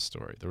happened in this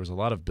story. There was a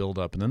lot of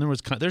build-up, and then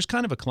there's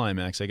kind of a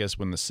climax, I guess,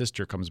 when the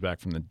sister comes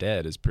back from the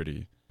dead is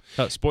pretty...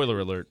 spoiler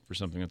alert for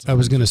something that's. I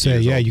was going to say,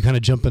 yeah, you kind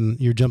of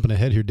you're jumping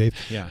ahead here, Dave.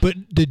 Yeah. But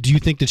do you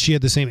think that she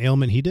had the same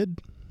ailment he did?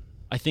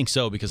 I think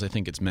so because I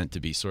think it's meant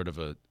to be sort of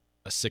a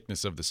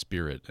sickness of the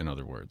spirit. In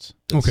other words,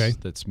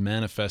 that's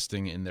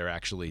manifesting in their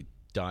actually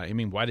die. I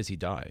mean, why does he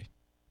die?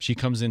 She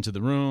comes into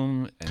the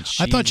room and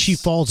I thought she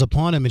falls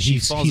upon him and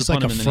he's like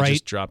a fright. And he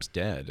just drops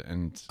dead.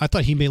 And I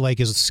thought he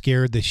is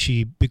scared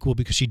that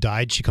because she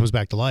died, she comes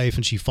back to life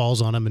and she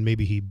falls on him and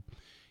maybe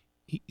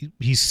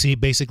he's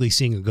basically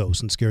seeing a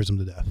ghost and scares him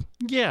to death.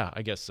 Yeah,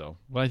 I guess so.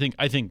 Well,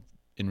 I think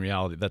in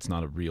reality that's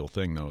not a real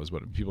thing though. Is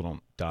what people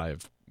don't die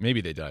of.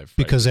 Maybe they die of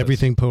fright because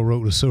everything Poe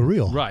wrote was so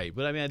real. Right,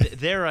 but I mean,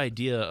 their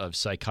idea of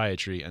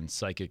psychiatry and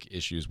psychic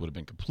issues would have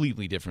been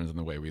completely different than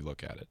the way we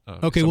look at it.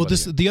 Okay, well,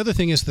 the other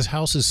thing is this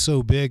house is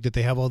so big that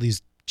they have all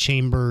these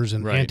chambers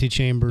and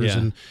antechambers,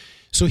 and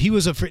so he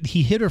was afraid.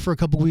 He hid her for a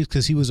couple of weeks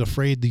because he was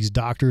afraid these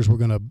doctors were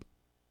going to.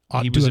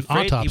 He was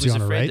afraid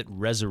that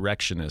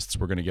resurrectionists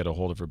were going to get a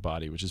hold of her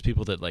body, which is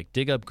people that like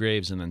dig up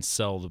graves and then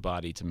sell the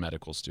body to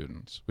medical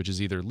students, which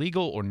is either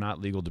legal or not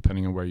legal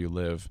depending on where you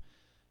live,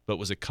 but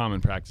was a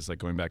common practice like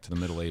going back to the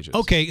Middle Ages.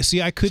 Okay,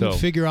 see, I couldn't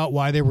figure out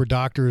why there were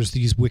doctors,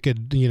 these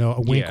wicked,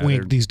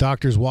 wink, these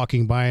doctors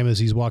walking by him as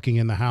he's walking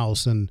in the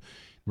house, and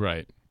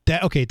right.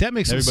 That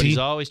makes sense. Everybody's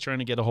always trying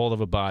to get a hold of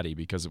a body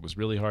because it was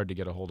really hard to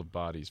get a hold of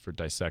bodies for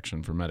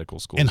dissection for medical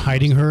school. And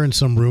hiding her in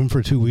some room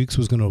for 2 weeks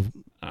was going to...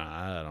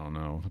 I don't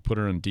know. Put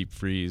her in deep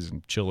freeze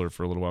and chill her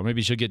for a little while.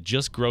 Maybe she'll get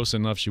just gross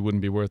enough she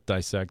wouldn't be worth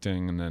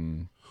dissecting, and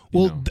then...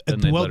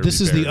 this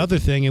is the other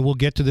thing, and we'll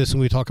get to this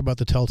when we talk about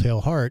the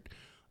Telltale Heart.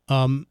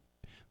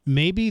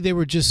 Maybe they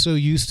were just so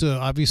used to...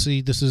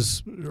 Obviously, this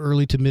is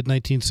early to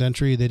mid-19th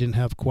century. They didn't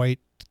have quite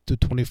the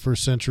 21st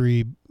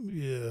century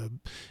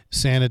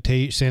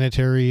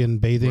sanitary and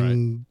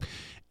bathing. Right.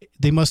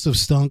 They must have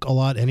stunk a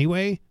lot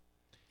anyway.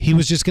 He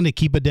was just going to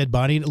keep a dead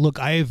body. Look,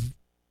 if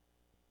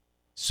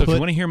you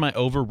want to hear my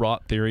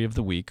overwrought theory of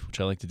the week, which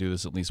I like to do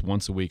this at least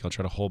once a week, I'll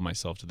try to hold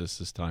myself to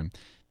this time.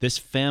 This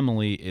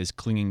family is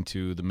clinging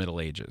to the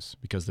Middle Ages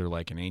because they're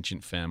like an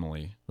ancient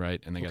family,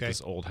 right? And they got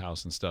this old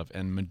house and stuff.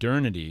 And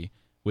modernity,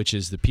 which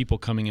is the people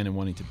coming in and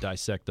wanting to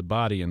dissect the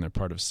body and they're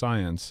part of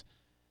science,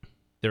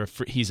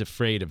 he's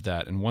afraid of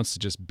that and wants to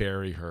just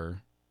bury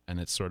her, and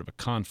it's sort of a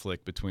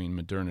conflict between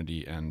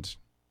modernity and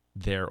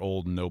their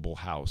old noble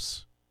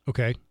house.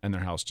 Okay. and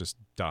their house just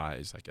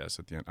dies, I guess,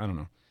 at the end. I don't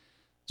know.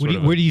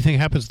 Where do you think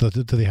happens to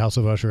the House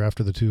of Usher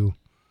after the two?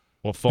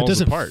 Well, falls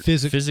doesn't apart.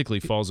 physic- Physically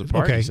falls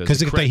apart. Okay, he says. 'cause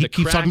The he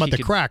keeps talking about he the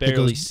could crack that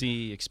barely goes-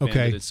 see expanded.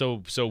 Okay. It's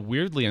so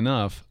weirdly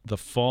enough, the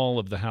fall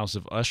of the House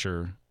of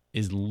Usher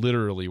is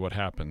literally what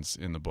happens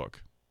in the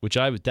book.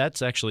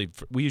 That's actually,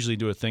 we usually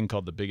do a thing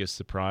called the biggest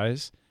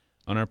surprise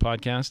on our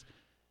podcast.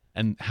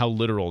 And how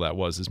literal that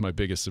was is my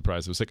biggest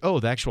surprise. It was like, oh,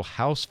 the actual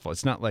house fall.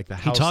 It's not like the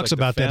house. He talks like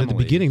about the that at the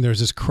family. beginning. There's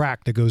this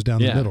crack that goes down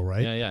the middle,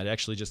 right? Yeah. It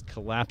actually just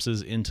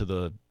collapses into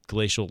the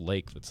glacial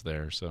lake that's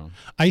there. So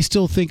I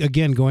still think,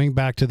 again, going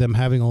back to them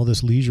having all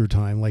this leisure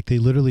time, like they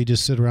literally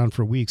just sit around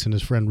for weeks and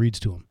his friend reads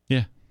to him.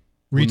 Yeah.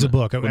 Reads a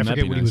book. I wouldn't that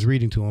forget be what he nice? was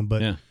reading to him,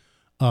 but Yeah.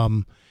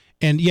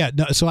 and yeah,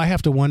 no, so I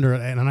have to wonder,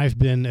 and I've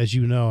been, as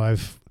you know,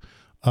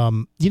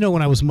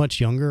 when I was much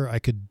younger, I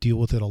could deal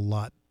with it a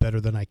lot better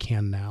than I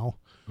can now.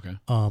 Okay.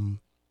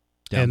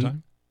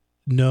 And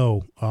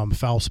no,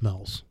 foul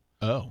smells.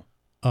 Oh.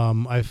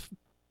 I've,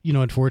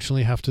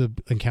 unfortunately have to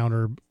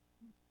encounter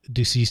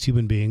deceased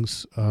human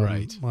beings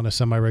Right. on a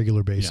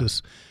semi-regular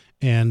basis.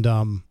 And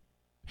have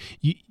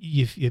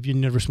you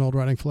never smelled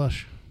rotting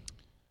flesh?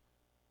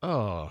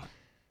 Oh,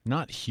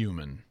 not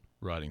human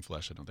rotting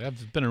flesh. I don't think.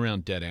 I've been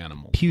around dead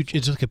animals.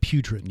 It's like a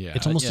putrid. Yeah,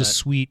 It's almost yeah. a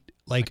sweet,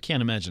 I like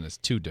can't imagine it's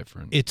too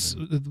different. it's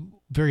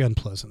very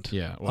unpleasant.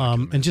 Yeah. Well, I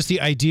can And just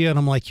the idea, and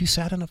I'm like, you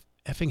sat in a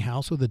effing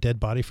house with a dead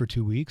body for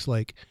 2 weeks?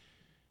 Like,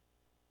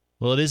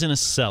 Well, it is in a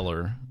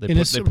cellar. They And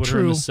put, it's they put her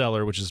in true. the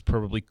cellar, which is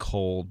probably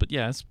cold. But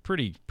yeah, it's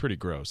pretty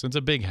gross. It's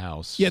a big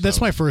house. yeah, that's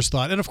so- my first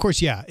thought. And of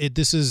course, yeah,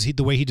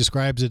 the way he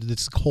describes it,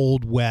 it's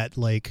cold, wet,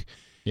 like,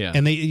 Yeah.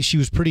 and she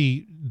was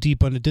pretty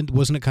deep on it.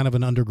 Wasn't it kind of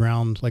an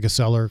underground, like a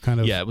cellar kind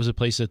of? Yeah, it was a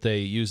place that they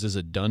used as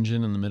a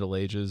dungeon in the Middle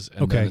Ages,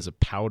 and Okay. then as a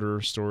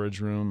powder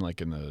storage room,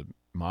 like in the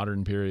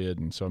modern period.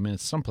 And so, I mean,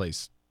 it's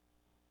someplace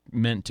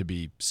meant to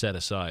be set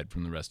aside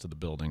from the rest of the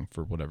building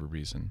for whatever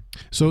reason.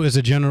 So as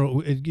a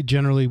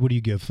generally, what do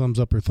you give? Thumbs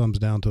up or thumbs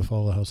down to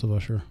Follow the House of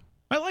Usher?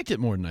 I liked it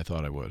more than I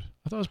thought I would.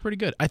 I thought it was pretty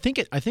good. I think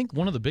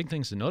one of the big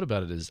things to note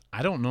about it is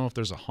I don't know if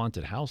there's a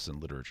haunted house in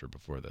literature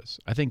before this.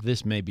 I think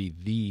this may be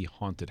the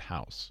haunted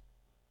house.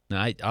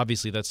 Now,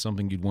 obviously, that's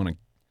something you'd want to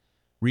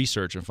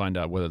research and find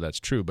out whether that's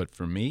true. But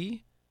for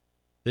me,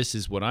 this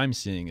is what I'm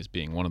seeing as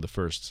being one of the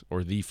first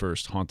or the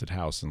first haunted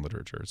house in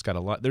literature. It's got a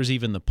lot. There's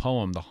even the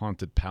poem, The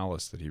Haunted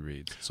Palace, that he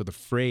reads. So the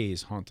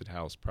phrase haunted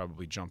house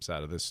probably jumps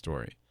out of this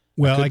story.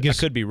 Well, I guess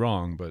could be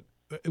wrong, but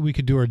we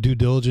could do our due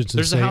diligence.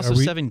 there's and a say, House are of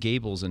we, Seven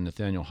Gables in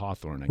Nathaniel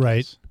Hawthorne, I Right.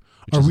 guess.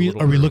 which Are is a we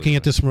little are we earlier looking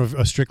at than this from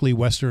a strictly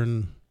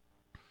Western?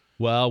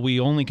 Well, we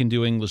only can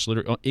do English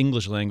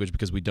language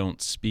because we don't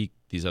speak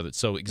these other.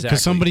 So exactly,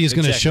 Because somebody is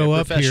going to show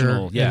a up here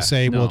professional- yeah, and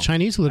say, no, "Well,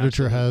 Chinese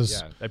literature absolutely,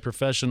 has." yeah. A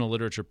professional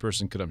literature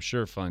person could, I'm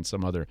sure, find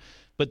some other.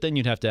 But then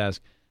you'd have to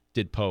ask,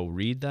 did Poe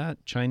read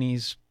that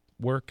Chinese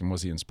work, and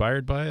was he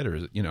inspired by it, or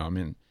is it, I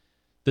mean,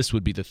 this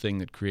would be the thing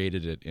that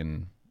created it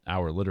in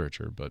our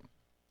literature, but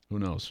who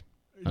knows?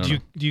 I don't know.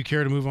 Do you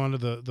care to move on to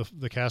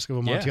the Cask of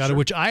Yeah, Amontillado, sure,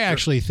 which I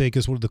actually think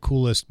is one of the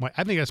coolest.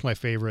 I think that's my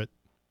favorite.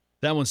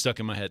 That one stuck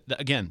in my head.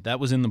 Again, that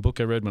was in the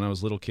book I read when I was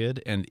a little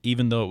kid, and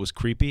even though it was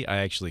creepy, I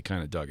actually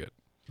kind of dug it.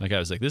 Like I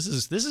was like, this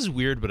is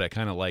weird, but I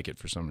kind of like it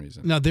for some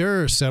reason. Now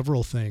there are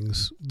several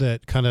things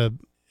that kind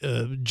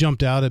of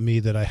jumped out at me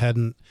that I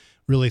hadn't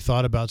really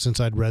thought about since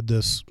I'd read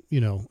this.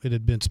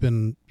 It's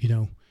been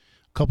a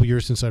couple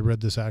years since I read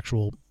this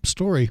actual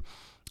story.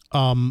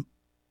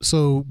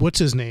 So what's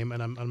his name?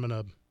 And I'm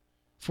gonna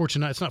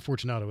Fortunato. It's not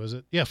Fortunato, is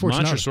it? Yeah,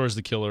 Fortunato. Montresor's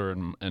the killer,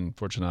 and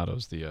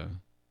Fortunato's the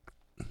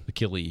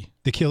killie.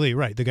 The killie,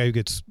 right? The guy who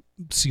gets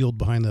sealed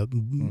behind the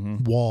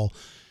wall.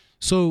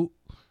 So,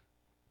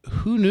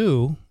 who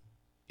knew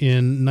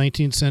in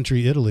 19th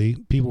century Italy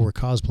people were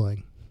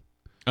cosplaying?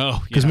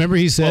 Oh, Because remember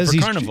he says for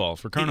he's carnival.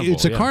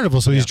 It's a yeah.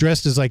 carnival, so Yeah. he's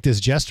dressed as like this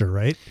jester,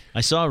 right?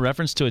 I saw a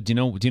reference to it. Do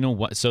you know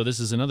what? So this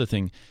is another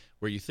thing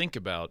where you think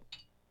about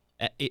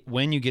it,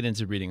 when you get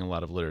into reading a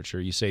lot of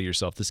literature, you say to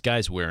yourself, "This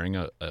guy's wearing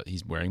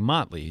he's wearing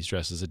motley. He's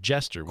dressed as a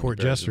jester, when he Court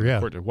bears jester, the yeah.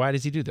 court." Why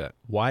does he do that?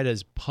 Why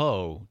does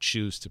Poe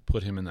choose to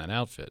put him in that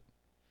outfit?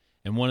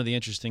 And one of the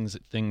interesting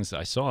things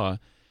I saw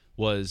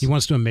was He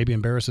wants to maybe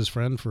embarrass his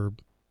friend for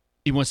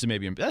he wants to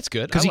maybe that's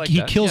good because I like he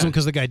that. kills Yeah. him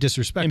because the guy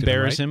disrespected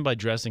embarrass him, him by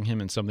dressing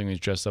him in something he's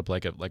dressed up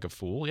like a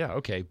fool. Yeah,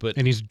 okay, but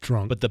and he's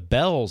drunk. But the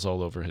bells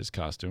all over his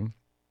costume.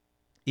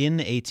 In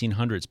the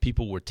 1800s,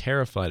 people were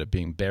terrified of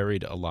being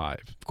buried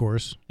alive. of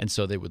course, And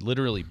so they would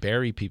literally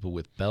bury people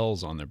with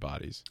bells on their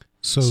bodies.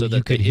 so that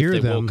you could hear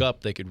if they them. woke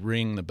up, they could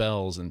ring the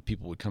bells and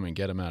people would come and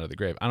get them out of the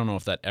grave. I don't know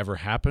if that ever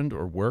happened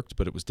or worked,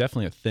 but it was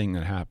definitely a thing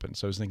that happened.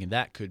 So I was thinking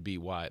that could be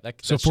why. So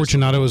that's just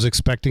Fortunato was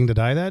expecting to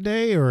die that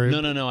day, or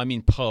No. I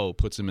mean, Poe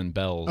puts him in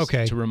bells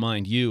Okay. to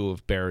remind you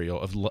of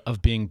burial,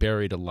 of being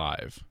buried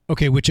alive.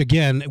 Okay, which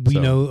again we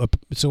So- know.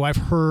 So I've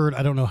heard.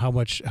 I don't know how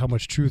much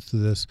truth to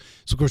this.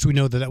 So of course we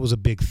know that was a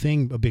big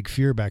thing, a big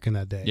fear back in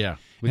that day. Yeah,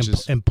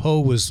 and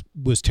Poe was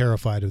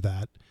terrified of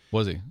that,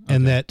 was he?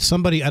 and Okay. that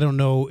somebody, I don't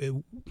know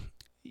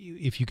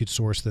if you could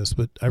source this,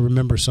 but I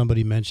remember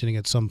somebody mentioning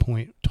at some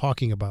point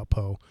talking about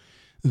Poe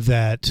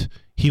that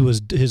he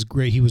was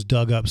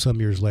dug up some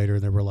years later,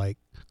 and there were like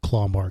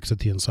claw marks at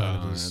the inside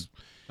of his.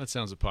 That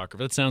sounds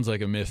apocryphal. That sounds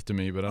like a myth to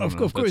me, but I don't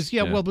know. Of course,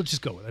 yeah. Well, but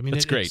just go with it. I mean,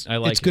 it's great. I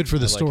like it's good for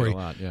the story. It a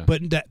lot, yeah.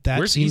 But that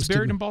Where's seems he's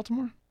buried in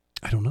Baltimore?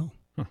 I don't know.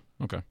 Huh,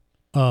 okay.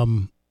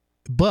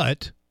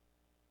 But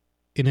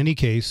in any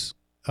case,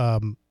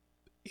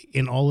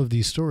 in all of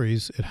these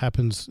stories, it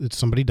happens. It's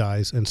somebody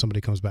dies and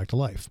somebody comes back to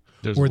life.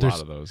 There's a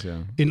lot of those,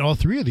 yeah. In all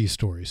three of these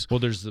stories. Well,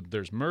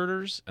 there's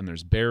murders and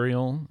there's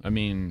burial. I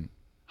mean,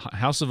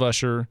 House of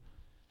Usher.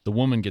 The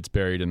woman gets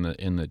buried in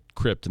the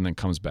crypt and then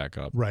comes back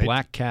up. Right.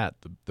 Black Cat,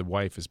 the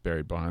wife, is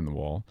buried behind the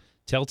wall.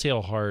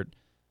 Telltale Heart,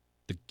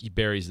 he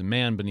buries the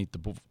man beneath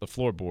the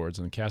floorboards.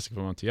 And the Cask of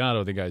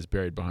Amontillado, the guy's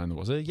buried behind the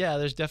wall. So, yeah,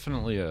 there's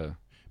definitely a...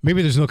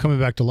 Maybe there's no coming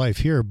back to life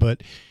here,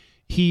 but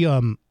he...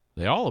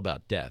 They're all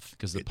about death,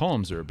 because the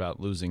poems are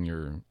about losing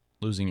your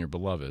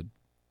beloved,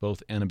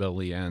 both Annabelle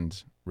Lee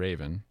and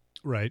Raven.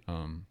 Right.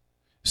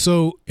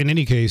 So, in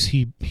any case,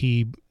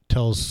 he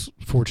tells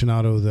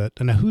Fortunato that,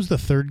 and now who's the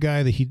third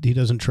guy that he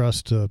doesn't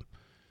trust?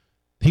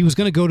 He was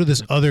going to go to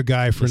this other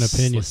guy for an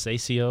opinion.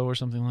 Lasasio or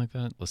something like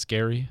that.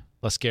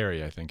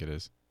 Lascari, I think it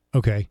is.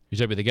 Okay. You're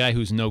talking about the guy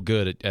who's no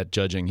good at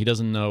judging. He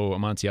doesn't know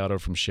Amontillado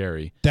from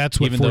Sherry. That's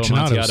what Fortunato says.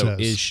 Even though Amontillado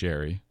says. is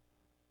Sherry,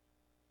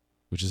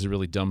 which is a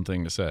really dumb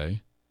thing to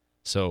say.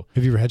 So,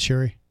 have you ever had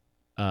Sherry?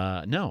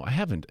 No, I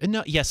haven't.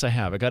 No, yes, I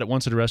have. I got it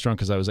once at a restaurant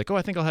because I was like,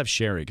 I think I'll have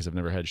Sherry because I've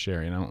never had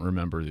Sherry, and I don't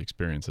remember the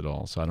experience at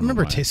all. So I don't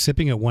remember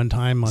sipping it one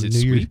time on New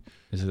Year's.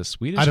 Is it a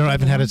Swedish? I don't know. I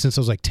haven't had it since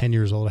I was like 10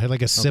 years old. I had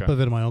like a sip of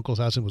it at my uncle's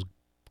house. And it was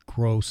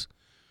gross.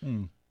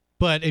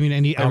 But I mean,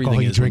 any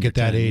alcohol you drink at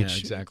that age, yeah,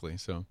 exactly.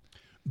 So,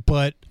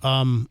 but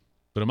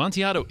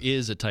Amontillado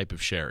is a type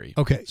of Sherry.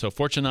 Okay. So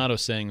Fortunato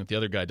saying that the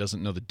other guy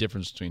doesn't know the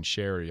difference between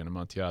Sherry and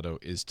Amontillado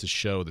is to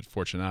show that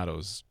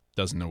Fortunato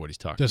doesn't know what he's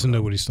talking about. Doesn't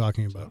know what he's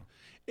talking about.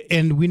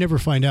 And we never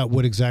find out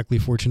what exactly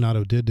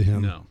Fortunato did to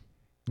him. No.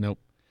 Nope.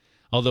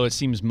 Although it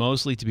seems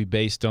mostly to be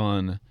based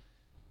on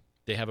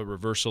they have a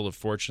reversal of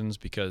fortunes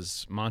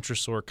because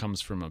Montresor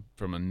comes from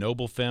a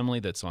noble family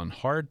that's on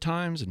hard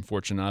times, and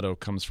Fortunato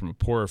comes from a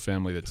poorer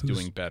family that's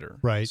doing better.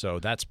 Right. So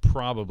that's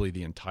probably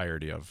the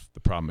entirety of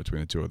the problem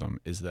between the two of them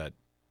is that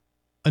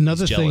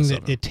another thing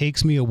that it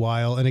takes me a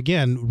while, and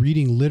again,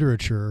 reading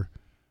literature,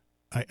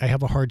 I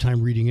have a hard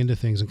time reading into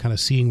things and kind of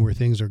seeing where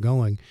things are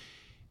going.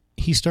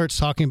 He starts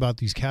talking about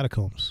these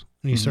catacombs,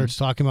 and he starts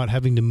talking about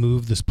having to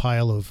move this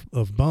pile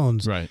of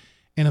bones. Right.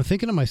 And I'm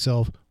thinking to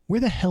myself, where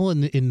the hell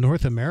in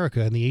North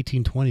America in the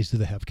 1820s do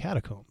they have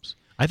catacombs?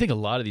 I think a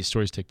lot of these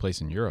stories take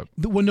place in Europe.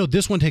 Well, no,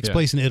 this one takes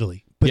place in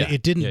Italy, but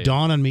it didn't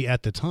dawn on me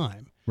at the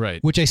time.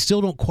 Right. Which I still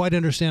don't quite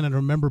understand. I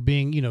remember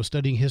being,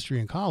 studying history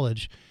in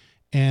college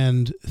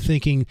and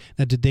thinking,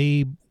 now, did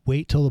they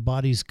wait till the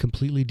body's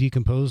completely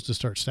decomposed to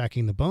start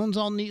stacking the bones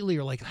all neatly?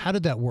 Or like, how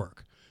did that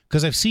work?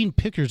 Because I've seen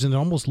pictures and it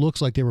almost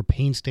looks like they were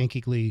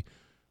painstakingly.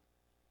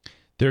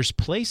 There's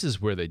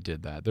places where they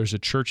did that. There's a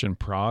church in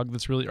Prague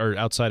or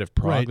outside of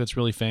Prague that's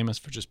really famous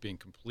for just being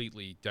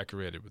completely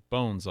decorated with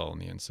bones all on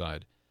the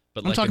inside.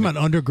 But I'm talking about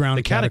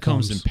underground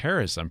catacombs in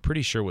Paris. I'm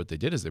pretty sure what they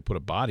did is they put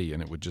a body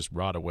and it would just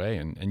rot away,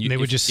 and they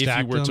would just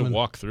stack them. If you were to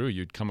walk through,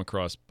 you'd come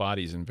across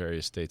bodies in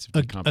various states of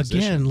decomposition.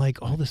 Again,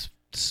 like all this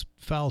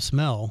foul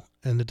smell,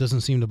 and it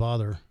doesn't seem to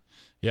bother.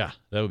 Yeah,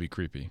 that would be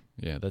creepy.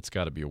 Yeah, that's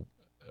got to be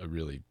a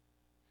really.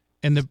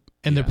 And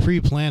the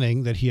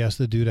pre-planning that he has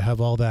to do to have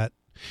all that.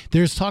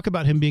 There's talk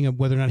about him being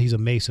whether or not he's a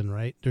Mason,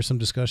 right? There's some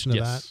discussion of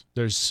that.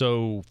 There's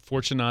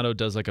Fortunato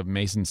does like a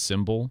Mason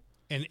symbol.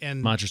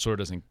 And Montresor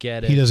doesn't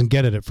get it. He doesn't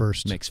get it at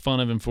first. Makes fun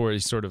of him for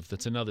it.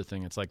 That's another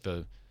thing. It's like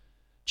the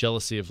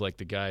jealousy of like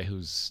the guy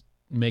who's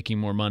making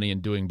more money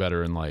and doing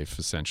better in life,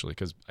 essentially.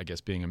 Because I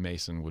guess being a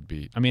Mason would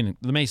be. I mean,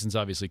 the Masons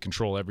obviously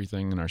control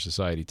everything in our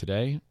society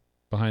today.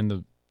 That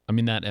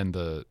and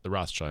the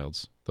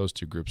Rothschilds. Those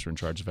two groups are in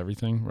charge of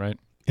everything, right?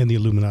 And the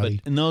Illuminati.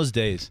 But in those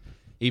days,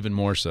 even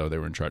more so, they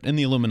were in charge. And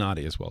the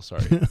Illuminati as well.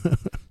 Sorry,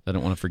 I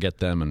don't want to forget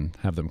them and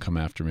have them come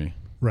after me.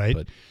 Right.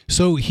 But,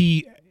 so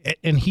he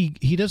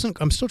doesn't.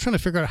 I'm still trying to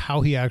figure out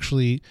how he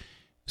actually.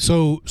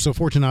 So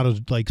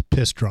Fortunato's like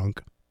piss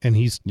drunk, and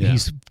he's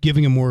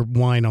giving him more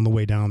wine on the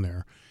way down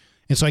there,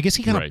 and so I guess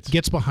he kind of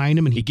gets behind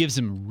him and he gives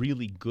him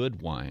really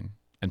good wine,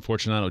 and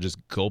Fortunato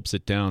just gulps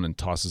it down and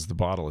tosses the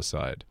bottle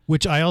aside.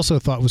 Which I also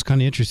thought was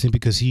kind of interesting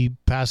because he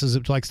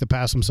likes to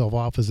pass himself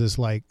off as this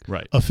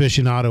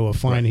aficionado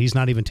of wine. Right. He's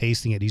not even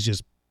tasting it. He's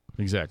just.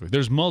 Exactly.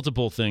 There's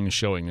multiple things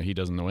showing that he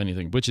doesn't know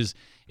anything, which is,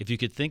 if you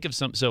could think of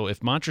so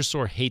if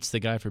Montresor hates the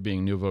guy for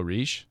being nouveau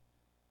riche,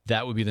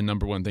 that would be the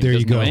number one thing. There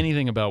he doesn't know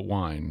anything about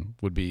wine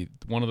would be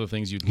one of the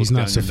things you'd look He's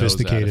not down your nose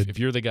sophisticated. at. If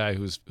you're the guy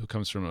who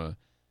comes from a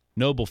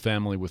noble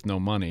family with no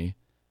money,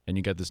 and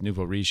you got this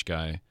nouveau riche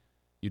guy,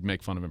 you'd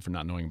make fun of him for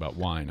not knowing about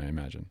wine, I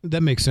imagine.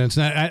 That makes sense.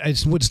 And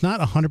it's not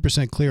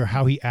 100% clear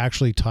how he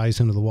actually ties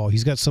him to the wall.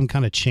 He's got some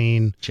kind of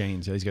chain.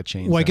 Chains. Yeah, he's got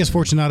chains. Well, I guess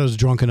Fortunato's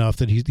drunk enough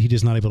that he's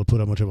just not able to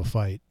put up much of a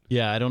fight.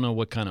 Yeah, I don't know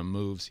what kind of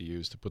moves he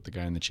used to put the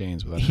guy in the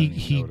chains without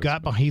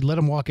he let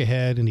him walk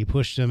ahead, and he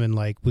pushed him and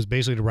was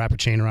basically to wrap a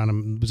chain around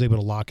him, was able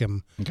to lock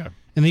him. Okay.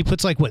 And he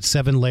puts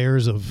 7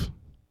 layers of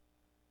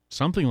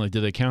Something like,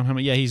 did they count how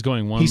many? Yeah, he's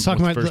going one. He's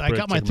talking with the about, first I brick,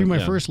 got my second through my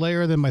brick, yeah. first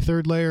layer, then my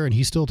third layer, and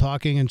he's still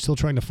talking and still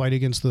trying to fight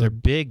against They're the.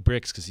 big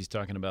bricks because he's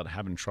talking about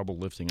having trouble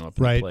lifting them up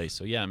into Right. place.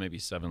 So yeah, maybe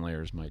 7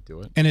 layers might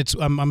do it. And it's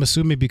I'm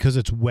assuming because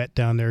it's wet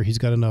down there, he's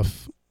got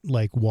enough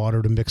like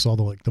water to mix all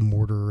the like the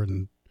mortar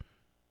and.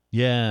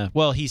 Yeah,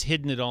 well, he's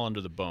hidden it all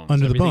under the bones.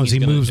 Under the Everything bones. he's He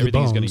gonna- moves the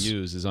everything he's going bones. to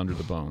use is under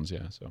the bones.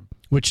 Yeah. So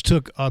Which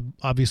took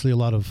obviously a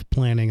lot of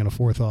planning and a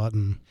forethought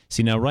and.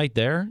 see now, right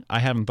there, I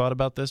haven't thought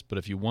about this, but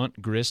if you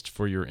want grist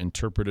for your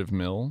interpretive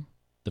mill,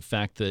 the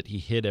fact that he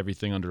hid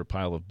everything under a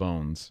pile of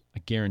bones, I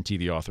guarantee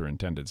the author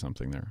intended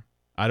something there.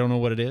 I don't know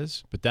what it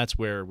is, but that's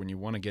where when you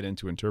want to get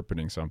into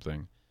interpreting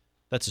something,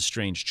 that's a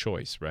strange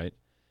choice, right?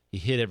 He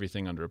hid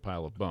everything under a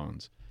pile of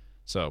bones.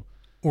 So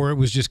Or it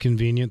was just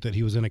convenient that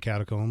he was in a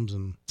catacombs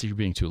and. so you're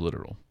being too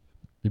literal.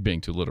 You're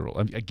being too literal.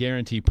 I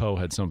guarantee Poe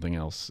had something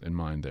else in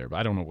mind there, but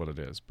I don't know what it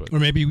is. But Or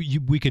maybe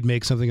we could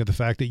make something of the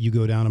fact that you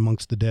go down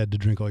amongst the dead to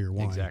drink all your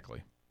wine.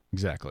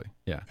 exactly,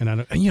 yeah. And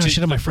I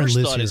should have my friend first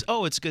Liz thought here. is,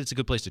 oh, it's good. It's a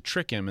good place to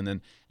trick him, and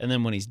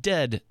then when he's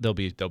dead, there'll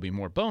be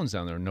more bones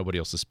down there, and nobody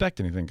will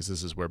suspect anything because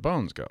this is where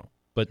bones go.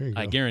 But There you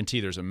I go. guarantee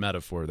there's a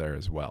metaphor there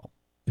as well.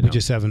 You we know?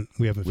 just haven't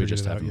we figured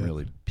just it out haven't yet.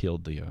 really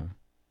peeled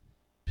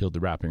the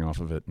wrapping off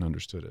of it and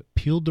understood it.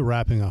 Peeled the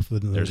wrapping off of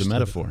it. And There's a understood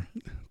metaphor.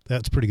 it.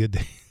 That's pretty good.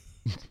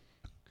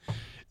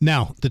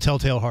 Now, the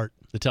Telltale Heart.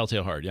 The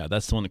Telltale Heart, yeah,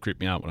 that's the one that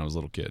creeped me out when I was a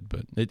little kid.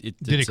 But Did it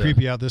it's, creep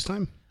you out this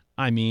time?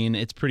 I mean,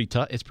 it's pretty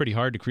tough. It's pretty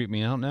hard to creep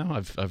me out now.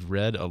 I've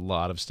read a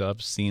lot of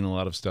stuff, seen a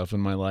lot of stuff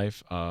in my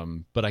life,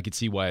 but I could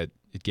see why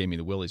it gave me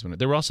the willies.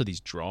 There were also these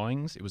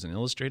drawings. It was an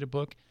illustrated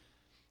book.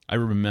 I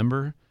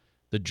remember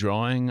the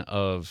drawing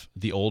of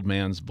the old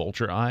man's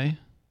vulture eye.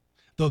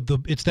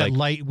 It's that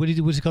Like- light.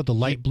 What's it called? The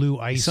light blue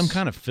ice. Some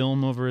kind of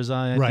film over his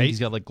eye. I Right. think he's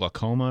got like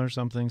glaucoma or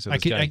something. So I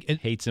this can- guy I-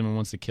 hates him and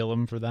wants to kill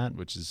him for that,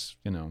 which is,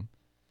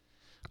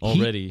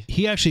 already.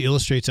 He actually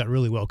illustrates that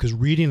really well because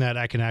reading that,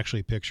 I can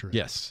actually picture it.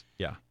 Yes.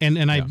 Yeah.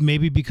 And I Yeah.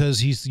 maybe because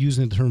he's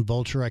using the term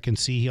vulture, I can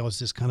see he has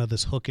this kind of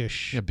this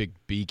hookish, Yeah. Big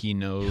beaky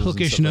nose. and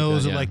hookish stuff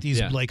nose that. and Yeah. like these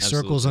Yeah, like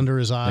circles absolutely. under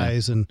his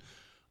eyes and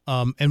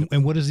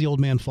what does the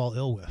old man fall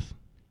ill with?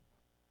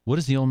 What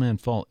does the old man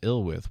fall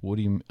ill with? What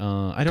do you? I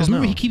don't Because know.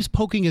 remember, he keeps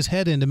poking his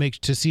head in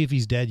to see if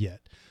he's dead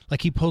yet.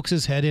 Like he pokes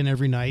his head in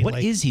every night.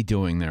 What is he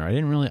doing there?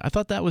 I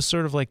thought that was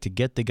sort of like to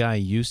get the guy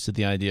used to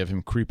the idea of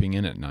him creeping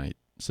in at night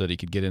so that he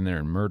could get in there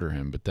and murder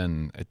him. But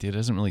then it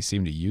doesn't really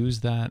seem to use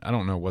that. I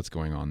don't know what's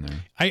going on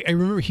there. I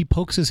remember he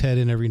pokes his head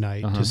in every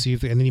night Uh-huh. to see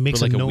if, and then he makes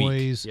For like a a week.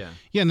 noise. Yeah.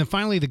 And then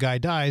finally the guy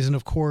dies. And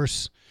of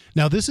course,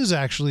 now this is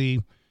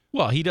actually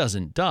Well, he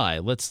doesn't die.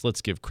 Let's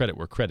give credit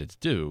where credit's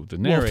due. The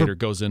Well, for narrator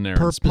goes in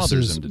there and smothers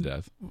purposes- him to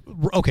death.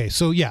 okay.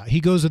 So yeah, he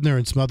goes in there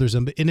and smothers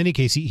him. But in any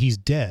case, he's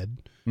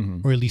dead,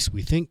 Mhm. or at least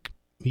we think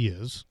he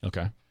is,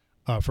 Okay.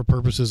 for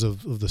purposes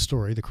of the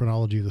story, the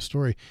chronology of the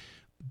story.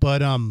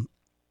 But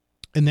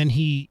and then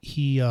he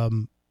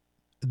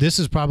this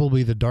is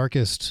probably the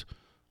darkest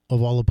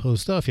of all of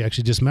Poe's stuff. He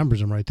actually dismembers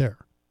him right there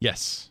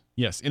Yes.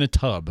 In a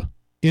tub.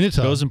 in a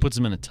tub. Goes and puts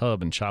him in a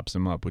tub and chops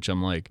him up, which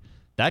I'm like,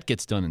 that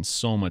gets done in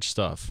so much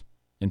stuff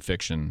in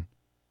fiction.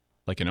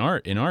 Like in our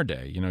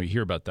day, you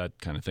hear about that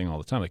kind of thing all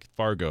the time, like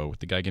Fargo with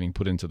the guy getting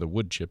put into the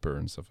wood chipper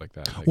and stuff like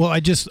that. Like, Well, I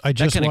just that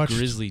kind watched. of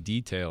grisly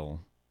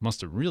detail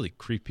must have really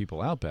creeped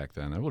people out back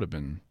then. That would have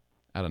been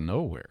out of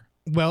nowhere.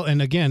 Well,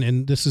 and again,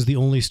 and this is the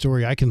only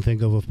story I can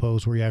think of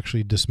Poe's where he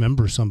actually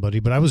dismembers somebody.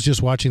 But I was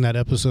just watching that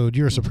episode.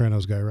 You're a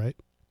Sopranos guy, right?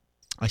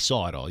 I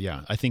saw it all.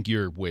 Yeah, I think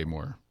you're way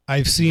more.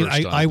 I've seen.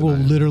 Versed on I it will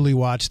than I am. literally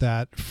watch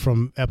that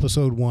from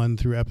episode 1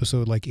 through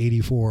episode like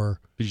 84,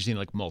 But you've seen it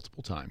like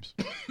multiple times.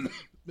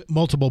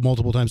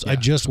 multiple times. I Yeah,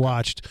 just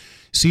watched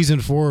season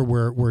 4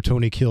 where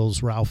Tony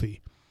kills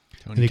Ralphie,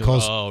 and he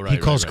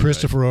calls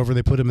Christopher over.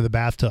 They put him in the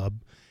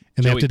bathtub,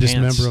 and they have to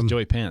dismember him.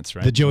 Joey Pants,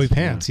 right? The Joey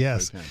Pants, Yeah,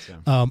 yes. Joey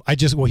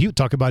Pants, yeah. He would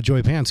talk about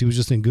Joey Pants. He was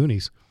just in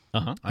Goonies.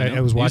 Uh-huh. I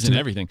know. was He watching in it.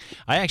 everything.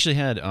 I actually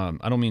had.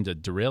 I don't mean to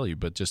derail you,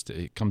 but just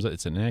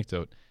it's an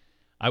anecdote.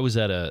 I was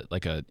at a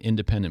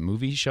independent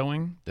movie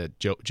showing that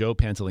Joe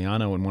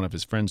Pantoliano and one of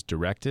his friends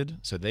directed.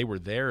 So they were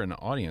there in the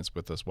audience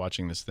with us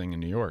watching this thing in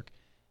New York,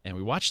 and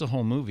we watched the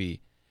whole movie.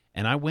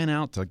 And I went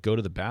out to go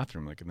to the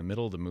bathroom, like in the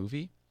middle of the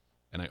movie,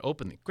 and I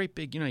opened the great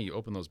big. You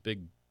open those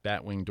big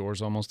batwing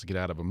doors almost to get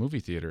out of a movie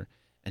theater,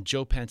 and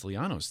Joe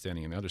Pantoliano is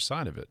standing on the other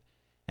side of it,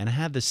 and I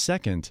had this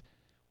second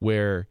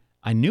where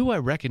I knew I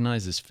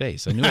recognized his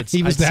face. I knew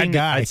He was that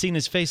guy. I'd seen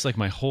his face like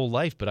my whole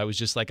life, but I was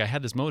just like, I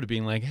had this mode of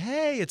being like,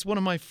 hey, it's one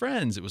of my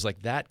friends. It was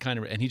like that kind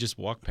of, and he just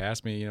walked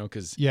past me,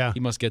 because Yeah. he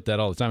must get that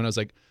all the time. And I was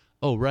like,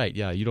 oh, right,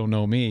 yeah, you don't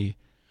know me.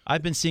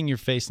 I've been seeing your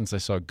face since I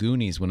saw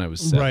Goonies when I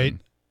was 7. Right.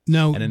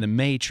 No. And in The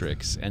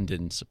Matrix and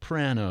in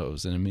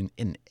Sopranos and I mean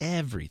in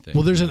everything.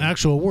 Well, there's an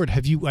actual award.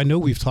 I know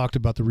we've talked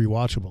about the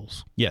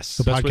rewatchables. Yes.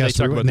 The that's where they podcast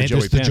talk award, about the and Joey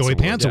it's the Pants Joey award.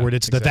 Pants Yeah, Award.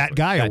 It's the exactly. That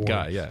Guy That Award.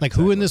 guy, yeah. Like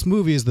who in this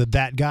movie is the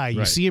That Guy? You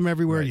Right. see him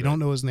everywhere. Right, You right. don't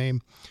know his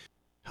name.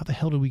 How the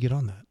hell did we get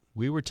on that?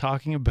 We were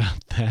talking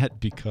about that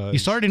because You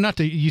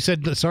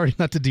said sorry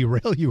not to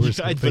derail you or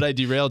something. but I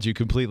derailed you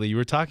completely. You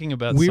were talking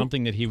about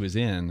something that he was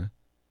in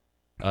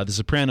The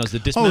Sopranos, the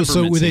Oh, dismemberment.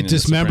 so with scene a in The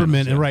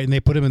dismemberment, Sopranos, yeah. right? And they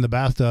put him in the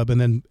bathtub,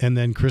 and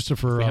then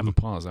Christopher. If we have a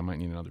pause, I might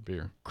need another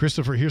beer.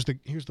 Christopher, here's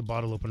the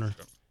bottle opener.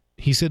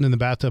 He's sitting in the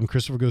bathtub, and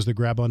Christopher goes to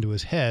grab onto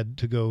his head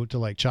to go to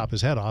like chop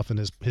his head off, and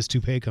his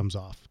toupee comes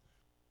off.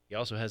 He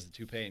also has the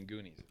toupee in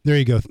Goonies. There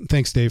you go.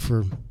 Thanks, Dave.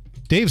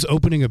 Dave's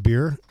opening a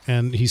beer,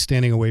 and he's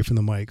standing away from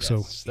the mic. Yes,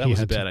 so that was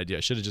a bad idea.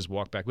 I should have just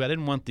walked back. I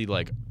didn't want the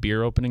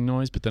beer opening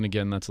noise, but then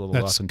again, that's a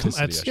little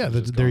authenticity.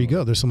 There you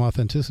go. There's some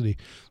authenticity.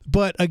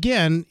 But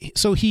again,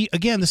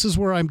 this is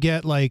where I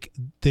get like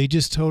they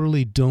just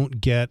totally don't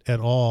get at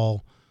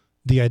all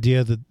the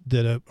idea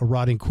that a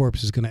rotting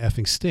corpse is going to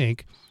effing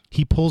stink.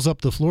 He pulls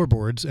up the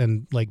floorboards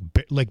and like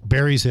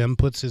buries him,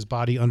 puts his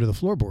body under the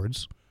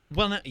floorboards.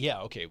 Well,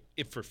 okay,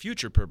 if for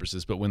future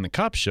purposes, but when the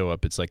cops show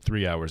up, it's like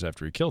 3 hours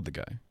after he killed the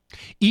guy.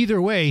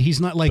 Either way, he's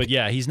not like. But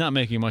yeah, he's not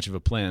making much of a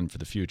plan for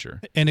the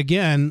future. And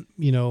again,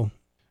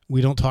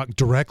 we don't talk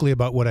directly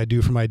about what I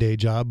do for my day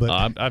job,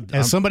 but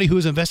as somebody who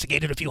has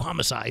investigated a few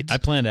homicides, I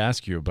plan to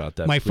ask you about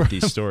that with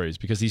these stories,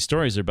 because these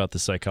stories are about the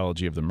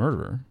psychology of the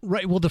murderer.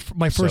 Right. Well,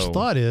 my first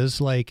thought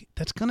is like,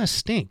 that's gonna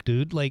stink,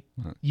 dude. Like,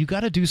 you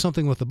got to do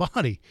something with the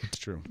body. It's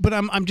true. But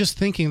I'm just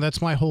thinking,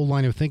 that's my whole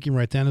line of thinking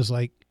right then is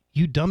like,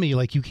 you dummy,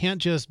 like you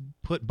can't just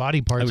put body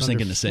parts. I was under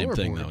thinking the same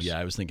thing though. floorboards. Yeah,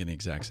 I was thinking the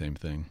exact same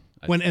thing.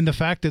 And the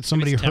fact that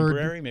somebody maybe it's heard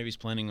temporary, maybe he's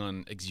planning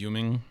on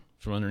exhuming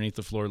from underneath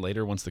the floor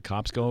later once the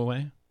cops go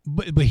away.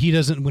 But he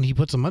doesn't. When he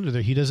puts them under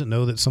there, he doesn't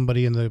know that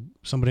somebody on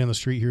the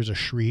street hears a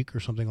shriek or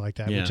something like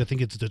that. Yeah. Which I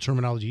think it's the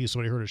terminology used.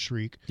 Somebody heard a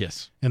shriek.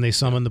 Yes. And they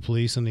summon the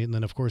police, and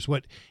then of course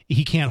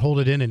he can't hold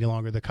it in any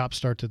longer. The cops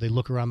they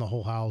look around the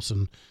whole house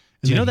and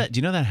do you know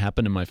that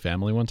happened in my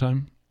family one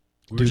time?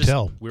 Do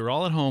tell. We were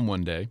all at home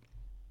one day.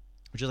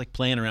 We're just like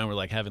playing around. We're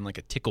like having like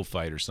a tickle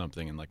fight or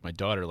something, and like my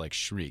daughter like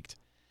shrieked.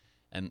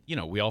 And,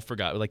 we all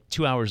forgot. Like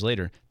 2 hours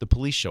later, the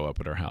police show up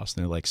at our house.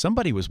 And they're like,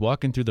 somebody was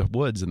walking through the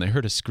woods and they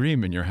heard a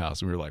scream in your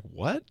house. And we were like,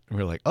 what? And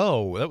we were like,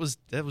 oh, that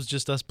was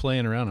just us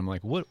playing around. I'm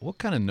like, what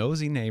kind of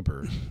nosy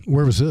neighbor?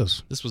 Where was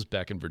this? This was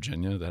back in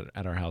Virginia,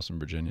 at our house in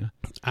Virginia.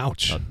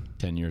 Ouch. About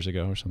 10 years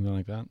ago or something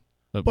like that.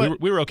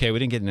 But we were okay. We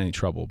didn't get in any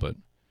trouble. But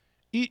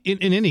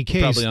in any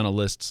case, probably on a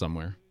list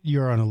somewhere.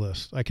 You're on a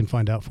list. I can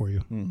find out for you.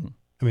 Mm-hmm.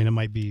 I mean, it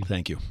might be.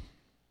 Thank you.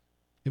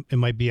 It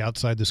might be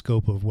outside the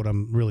scope of what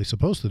I'm really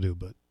supposed to do,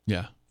 but.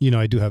 Yeah.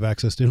 I do have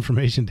access to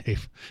information,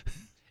 Dave.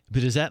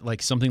 But is that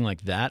like something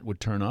like that would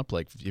turn up?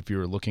 Like if you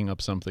were looking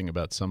up something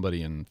about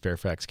somebody in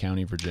Fairfax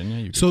County,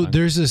 Virginia?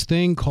 There's this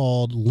thing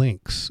called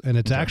Lynx, and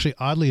it's actually,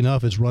 oddly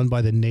enough, it's run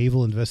by the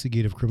Naval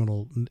Investigative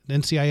Criminal,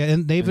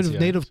 NCIS,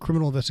 Native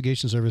Criminal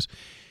Investigation Service.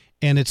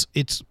 And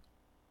it's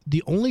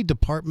the only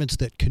departments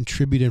that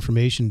contribute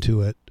information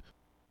to it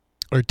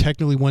are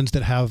technically ones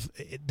that have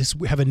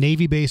a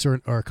Navy base or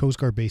a Coast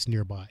Guard base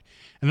nearby.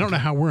 And I don't know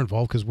how we're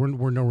involved because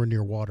we're nowhere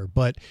near water,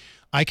 but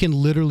I can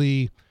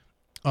literally,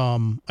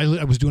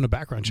 I was doing a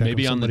background check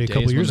maybe on on somebody the a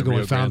couple days years when the ago Rio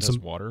and found Grande some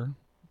has water.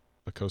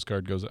 The Coast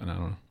Guard goes, and I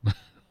don't know.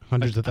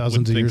 Hundreds of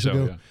thousands of years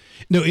ago. Yeah.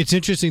 No, it's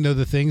interesting though,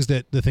 the things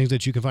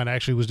that you can find. I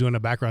actually was doing a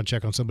background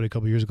check on somebody a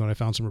couple years ago, and I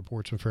found some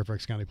reports from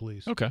Fairfax County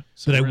Police. Okay.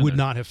 So that I would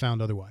not have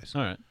found otherwise.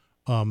 All right.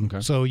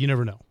 Okay. So you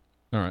never know.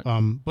 All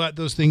right. But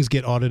those things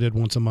get audited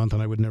once a month,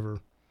 and I would never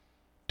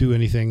do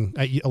anything.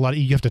 You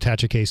have to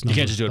attach a case number.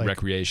 You can't just do it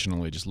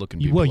recreationally, just looking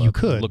people Well, you up.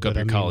 could. Look up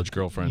your college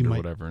girlfriend or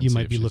whatever. You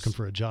might be looking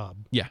for a job.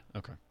 Yeah.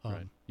 Okay.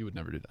 Right. You would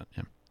never do that.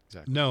 Yeah.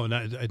 Exactly.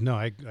 No,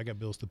 I got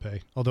bills to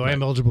pay. Although I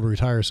am eligible to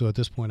retire, so at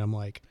this point I'm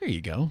like, there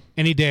you go.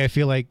 Any day I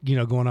feel like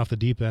going off the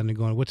deep end and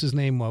going, what's his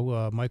name,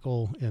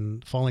 Michael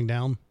in Falling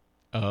Down.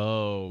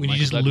 Oh, when you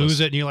just lose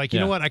it and you're like, you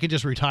know what, I could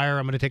just retire.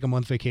 I'm going to take a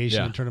month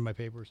vacation and turn in my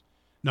papers.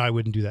 No, I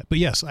wouldn't do that. But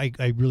yes,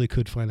 I really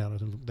could find out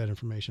that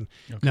information.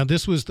 Okay. Now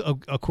this was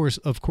of course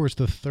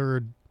the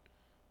third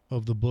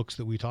of the books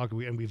that we talked,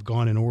 and we've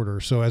gone in order.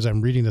 So as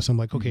I'm reading this, I'm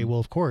like, okay, well,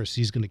 of course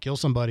he's going to kill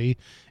somebody,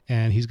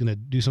 and he's going to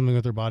do something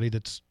with their body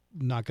that's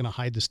not going to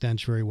hide the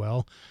stench very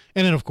well.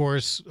 And then of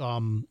course,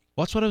 well,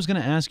 that's what I was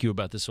going to ask you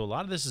about this. So a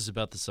lot of this is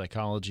about the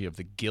psychology of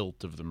the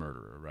guilt of the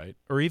murderer, right?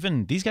 Or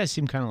even these guys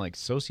seem kind of like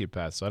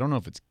sociopaths. So I don't know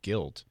if it's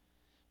guilt,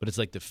 but it's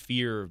like the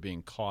fear of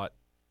being caught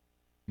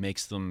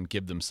makes them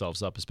give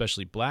themselves up,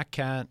 especially Black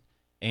Cat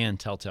and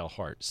Telltale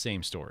Heart.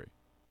 Same story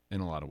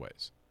in a lot of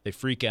ways. They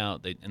freak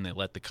out and they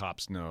let the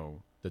cops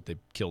know that they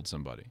killed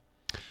somebody.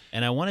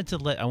 And I wanted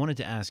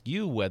to ask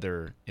you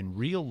whether in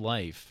real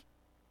life,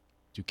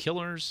 do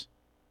killers,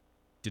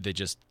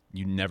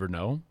 you never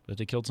know that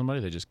they killed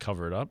somebody? They just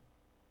cover it up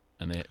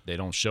and they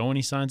don't show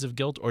any signs of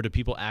guilt? Or do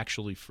people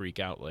actually freak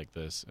out like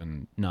this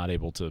and not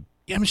able to?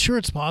 Yeah, I'm sure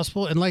it's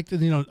possible. And I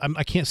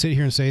can't sit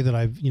here and say that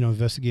I've,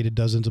 investigated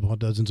dozens upon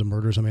dozens of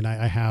murders. I mean,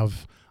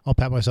 I'll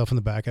pat myself on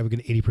the back. I have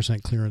an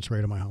 80% clearance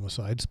rate on my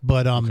homicides.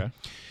 But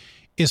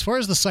as far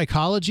as the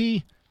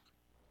psychology,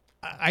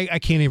 I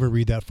can't even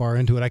read that far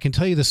into it. I can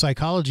tell you the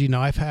psychology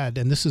now I've had,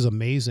 and this is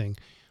amazing.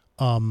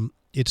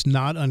 It's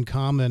not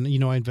uncommon.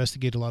 I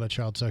investigate a lot of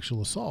child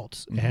sexual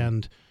assaults,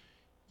 and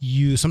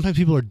sometimes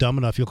people are dumb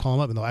enough. You'll call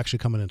them up and they'll actually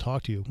come in and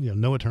talk to you.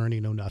 No attorney,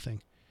 no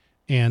nothing.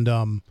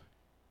 And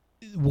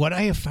what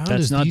I have found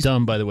That's is not these,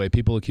 dumb, by the way.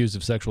 People accused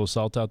of sexual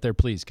assault out there,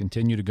 please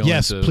continue to go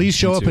yes, into, please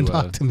show up and into,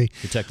 talk to me.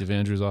 Detective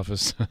Andrews'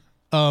 office.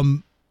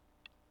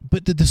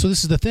 But so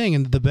this is the thing,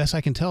 and the best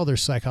I can tell their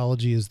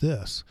psychology is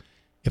this: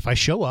 if I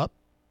show up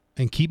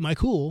and keep my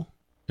cool,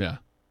 Yeah.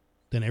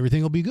 then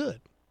everything will be good.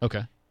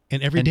 Okay.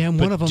 And damn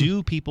one of them.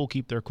 Do people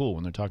keep their cool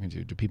when they're talking to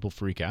you? Do people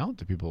freak out?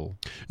 Do people?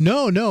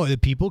 No. The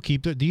people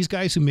keep these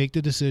guys who make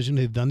the decision.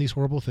 They've done these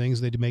horrible things.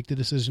 They make the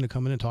decision to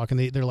come in and talk, and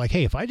they're like,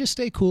 hey, if I just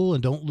stay cool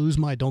and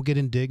don't get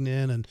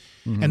indignant,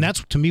 and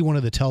that's to me one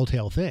of the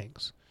telltale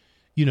things.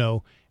 You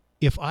know,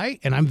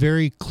 I'm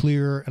very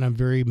clear and I'm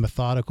very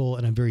methodical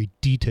and I'm very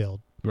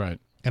detailed. Right.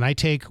 And I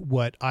take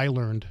what I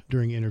learned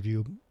during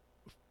interview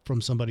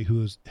from somebody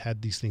who has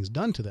had these things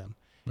done to them.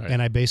 Right.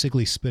 And I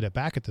basically spit it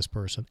back at this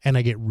person, and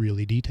I get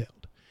really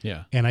detailed.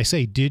 Yeah. And I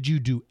say, did you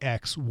do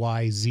X,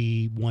 Y,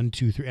 Z, 1,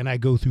 2, 3? And I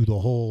go through the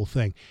whole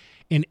thing.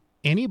 And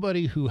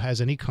anybody who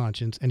has any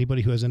conscience,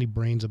 anybody who has any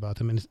brains about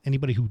them, and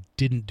anybody who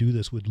didn't do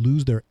this would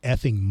lose their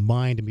effing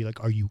mind and be like,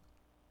 are you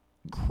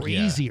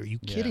crazy? Yeah. Are you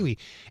kidding me?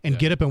 And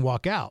get up and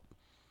walk out.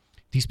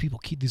 These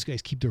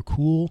guys keep their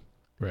cool.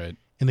 Right.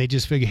 And they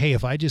just figure, hey,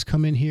 if I just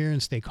come in here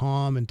and stay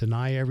calm and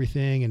deny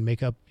everything and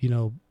make up,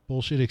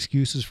 bullshit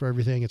excuses for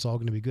everything, it's all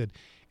going to be good.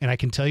 And I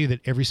can tell you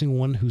that every single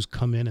one who's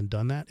come in and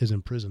done that is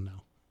in prison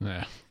now.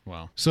 Yeah.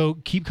 Wow. So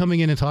keep coming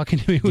in and talking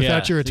to me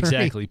without your attorney.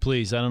 Exactly.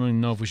 Please. I don't even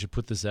know if we should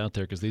put this out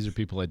there because these are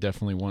people I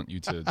definitely want you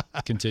to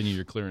continue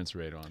your clearance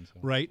rate on. So.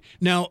 Right.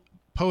 Now,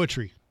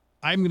 poetry.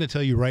 I'm going to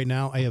tell you right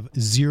now, I have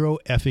zero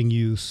effing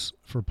use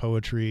for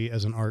poetry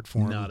as an art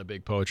form. Not a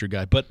big poetry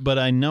guy, but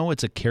I know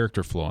it's a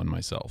character flaw in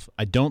myself.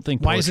 I don't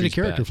think Why is it a poetry's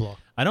character bad. flaw?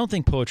 I don't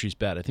think poetry's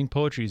bad. I think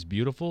poetry is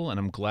beautiful, and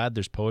I'm glad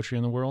there's poetry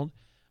in the world.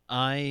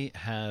 I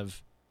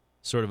have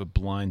sort of a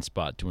blind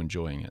spot to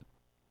enjoying it.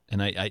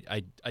 And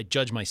I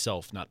judge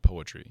myself, not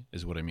poetry,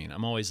 is what I mean.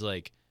 I'm always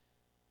like,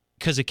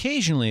 because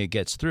occasionally it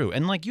gets through.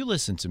 And like you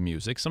listen to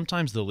music,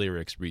 sometimes the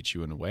lyrics reach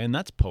you in a way, and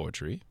that's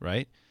poetry,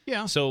 right?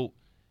 Yeah. So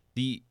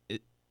the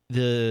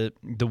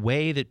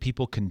way that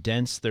people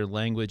condense their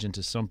language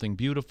into something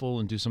beautiful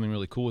and do something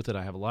really cool with it,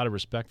 I have a lot of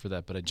respect for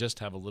that, but I just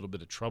have a little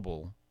bit of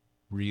trouble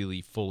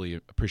really fully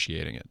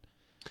appreciating it.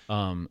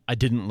 I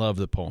didn't love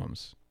the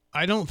poems.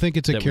 I don't think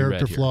it's a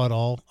character flaw at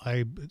all.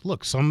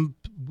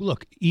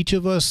 Each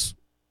of us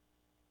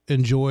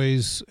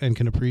enjoys and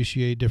can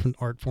appreciate different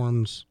art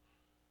forms,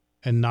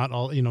 and not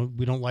all,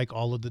 we don't like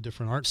all of the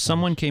different art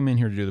Someone forms. came in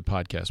here to do the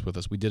podcast with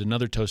us. We did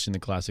another Toasting the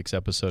Classics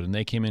episode, and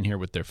they came in here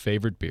with their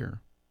favorite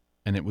beer,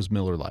 and it was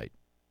Miller Lite.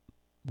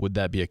 Would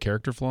that be a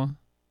character flaw?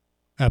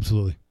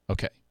 Absolutely.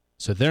 Okay.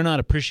 So they're not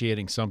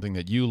appreciating something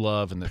that you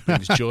love and that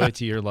brings joy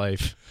to your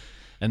life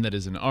and that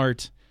is an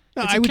art.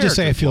 No, It's I a would just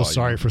say I character feel flaw,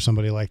 sorry for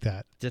somebody like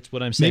that. That's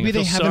what I'm saying. Maybe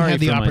I they feel haven't sorry had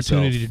the for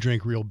opportunity myself. to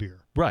drink real beer.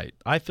 Right.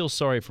 I feel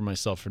sorry for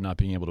myself for not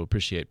being able to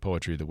appreciate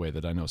poetry the way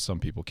that I know some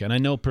people can. I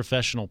know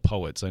professional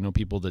poets. I know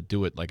people that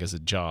do it like as a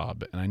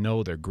job, and I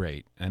know they're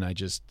great. And I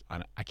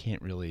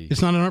can't really.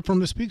 It's not an art form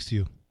that speaks to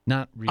you.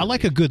 Not really. I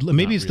like a good.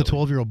 Maybe it's the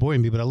 12-year-old boy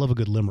in me, but I love a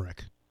good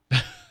limerick,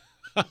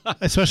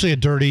 especially a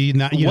dirty.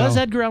 Was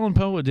Edgar Allan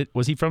Poe?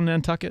 Was he from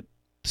Nantucket?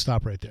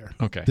 Stop right there.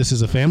 Okay. This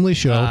is a family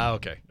show.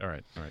 Okay. All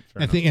right. Fair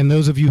I think, and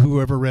those of you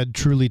who ever read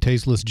Truly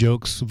Tasteless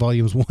Jokes,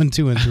 volumes 1,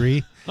 2, and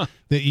 3,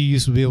 that you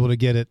used to be able to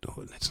get it.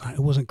 It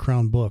wasn't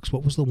Crown Books.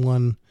 What was the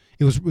one?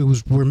 It was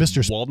where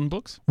Mr. Walden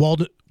Books?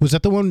 Walden, was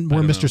that the one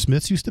where Mr. know.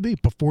 Smith's used to be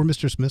before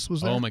Mr. Smith's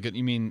was there? Oh my God!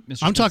 You mean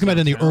Mr. I'm talking about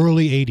in the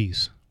early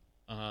 80s.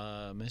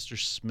 Mr.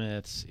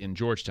 Smith's in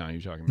Georgetown.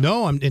 You're talking about?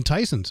 No, I'm in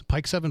Tyson's,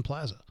 Pike 7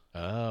 Plaza.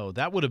 Oh,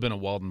 that would have been a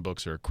Walden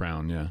Books or a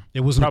Crown. Yeah. It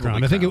wasn't a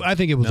Probably Crown. I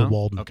think it was No? a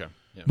Walden. Okay.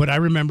 Yeah. But I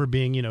remember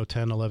being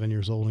 10, 11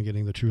 years old and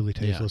getting the Truly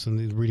Tasteless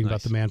and reading about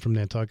Nice. the man from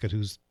Nantucket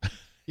who's.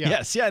 Yeah.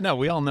 Yes. Yeah. No,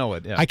 we all know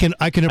it. Yeah. I can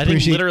I think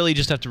appreciate. literally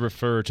just have to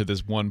refer to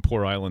this one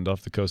poor island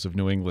off the coast of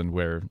New England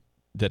where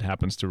that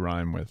happens to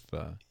rhyme with.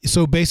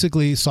 So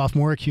basically,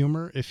 sophomoric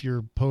humor. If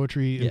your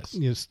poetry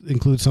Yes.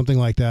 includes something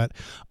like that,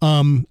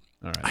 All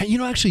right.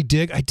 I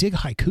dig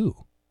haiku.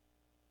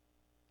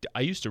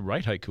 I used to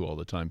write haiku all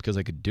the time because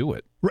I could do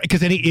it. Right,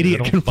 because any idiot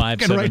The can little 5,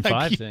 fucking 7, write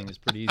 5 haiku. thing is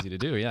pretty easy to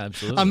do. Yeah,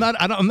 absolutely. I'm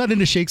not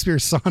into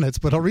Shakespeare's sonnets,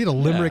 but I'll read a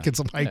limerick and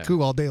some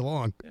haiku all day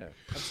long. Yeah,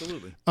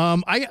 absolutely.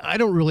 I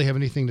don't really have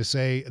anything to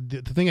say.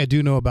 The thing I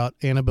do know about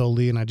Annabelle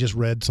Lee, and I just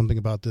read something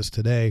about this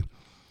today.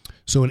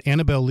 So in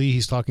Annabelle Lee,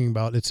 he's talking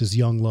about it's his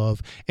young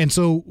love, and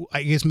so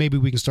I guess maybe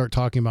we can start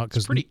talking about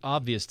because It's pretty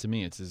obvious to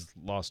me it's his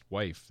lost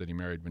wife that he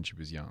married when she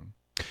was young.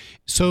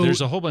 So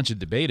there's a whole bunch of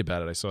debate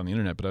about it I saw on the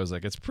internet, but I was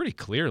like, it's pretty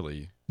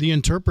clearly. The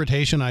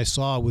interpretation I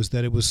saw was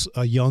that it was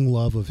a young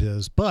love of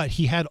his, but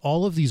he had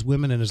all of these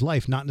women in his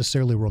life, not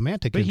necessarily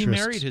romantic But interests.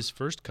 he married his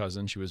first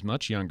cousin. She was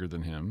much younger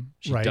than him.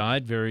 She Right.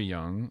 died very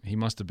young. He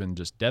must have been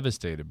just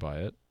devastated by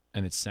it.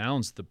 And it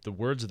sounds, the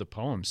words of the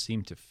poem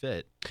seem to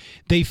fit.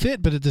 They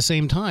fit, but at the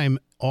same time,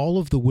 all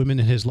of the women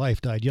in his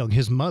life died young.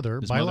 His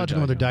mother,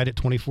 biological mother, died at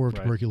 24 of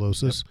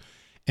tuberculosis,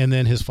 and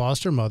then his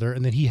foster mother,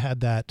 and then he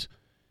had that.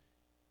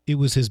 It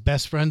was his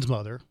best friend's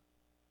mother,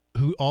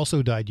 who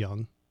also died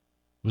young,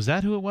 Was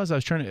that who it was? I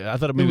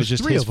thought maybe it was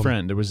just his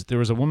friend. There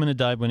was a woman that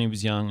died when he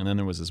was young, and then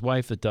there was his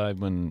wife that died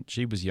when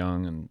she was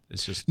young, and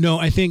it's just... No,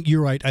 I think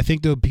you're right. I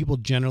think people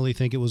generally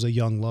think it was a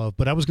young love,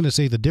 but I was going to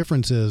say the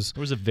difference is...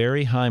 There was a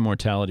very high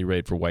mortality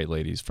rate for white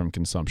ladies from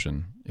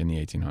consumption in the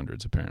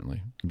 1800s,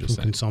 apparently. I'm just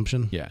saying.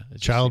 Consumption? Yeah.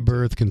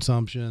 Childbirth,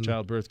 consumption.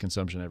 Childbirth,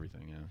 consumption,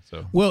 everything, yeah.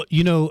 So, well,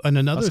 and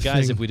another us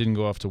guys, thing... if we didn't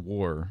go off to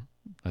war,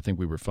 I think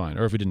we were fine.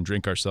 Or if we didn't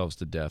drink ourselves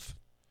to death.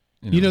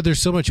 There's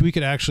so much we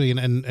could actually...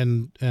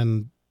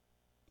 And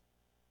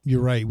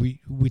you're right.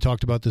 We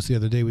talked about this the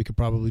other day. We could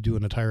probably do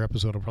an entire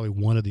episode on probably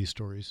one of these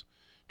stories.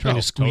 Trying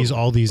to squeeze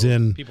all these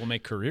in. People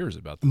make careers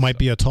about this. Might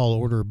be a tall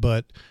order,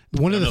 but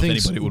one of the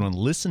things... anybody would want to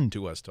listen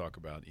to us talk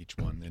about each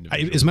one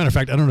individually. As a matter of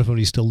fact, I don't know if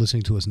anybody's still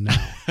listening to us now.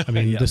 I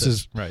mean, this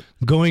is right.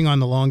 Going on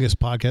the longest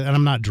podcast, and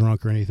I'm not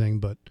drunk or anything,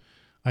 but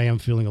I am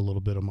feeling a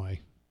little bit of my...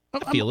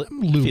 I feel it.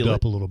 I'm lubed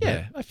up a little bit.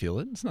 Yeah, I feel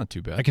it. It's not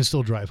too bad. I can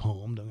still drive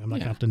home. I'm not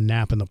going to have to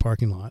nap in the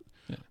parking lot.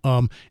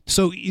 Yeah.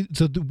 So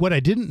what I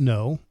didn't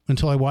know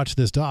until I watched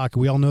this doc,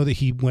 we all know that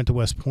he went to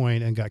West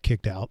Point and got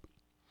kicked out.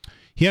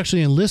 He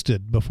actually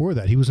enlisted before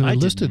that. He was an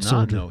enlisted soldier.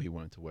 I did not know he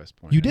went to West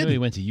Point. You did? I knew he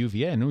went to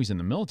UVA. I knew he was in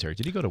the military.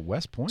 Did he go to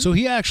West Point? So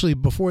he actually,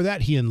 before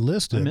that, he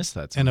enlisted. I missed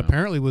that somehow. And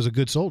apparently was a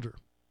good soldier.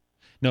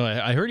 No,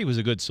 I heard he was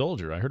a good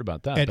soldier. I heard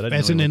about that. But I didn't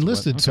as know an he went to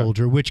enlisted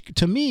soldier, which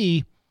to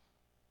me,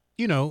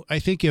 I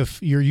think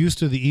if you're used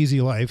to the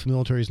easy life,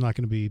 military life's not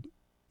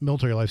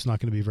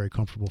going to be very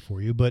comfortable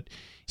for you. But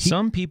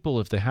some people,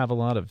 if they have a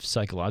lot of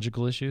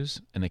psychological issues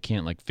and they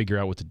can't figure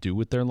out what to do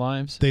with their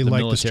lives, they the like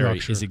military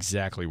the structure. Is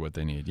exactly what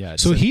they need. Yeah.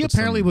 So he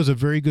apparently was a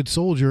very good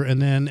soldier,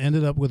 and then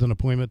ended up with an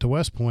appointment to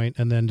West Point,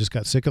 and then just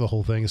got sick of the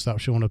whole thing and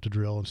stopped showing up to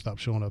drill and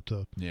stopped showing up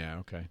to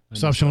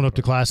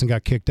to class and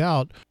got kicked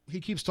out.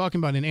 He keeps talking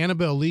about in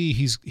Annabelle Lee,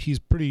 he's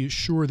pretty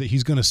sure that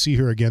he's going to see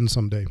her again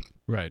someday.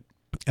 Right.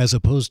 As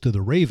opposed to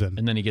the Raven.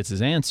 And then he gets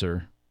his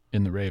answer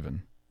in the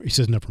Raven. He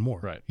says nevermore.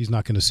 Right. He's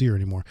not going to see her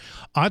anymore.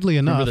 Oddly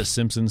enough. Remember the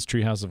Simpsons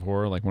Treehouse of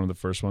Horror? Like one of the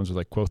first ones was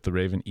like, quote the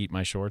Raven, eat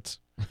my shorts.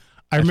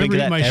 I remember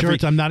eat my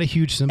shorts. I'm not a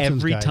huge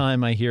Simpsons guy. Every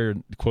time I hear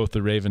quote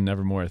the Raven,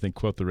 nevermore, I think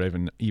quote the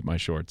Raven, eat my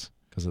shorts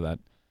because of that.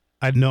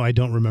 I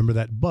don't remember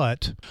that.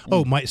 But,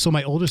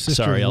 my older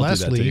sister,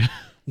 Leslie,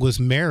 was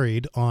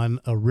married on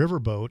a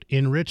riverboat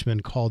in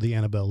Richmond called the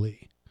Annabelle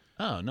Lee.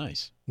 Oh,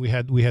 nice. We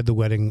had the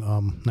wedding.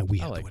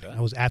 I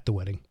was at the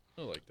wedding.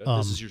 I like that.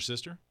 This is your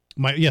sister?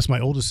 My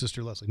oldest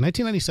sister, Leslie.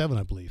 1997,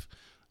 I believe.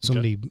 So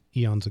many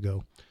eons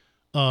ago.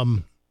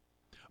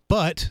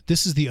 But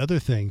this is the other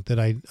thing that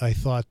I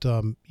thought,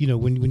 when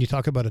you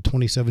talk about a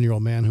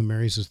 27-year-old man who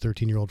marries his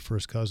 13-year-old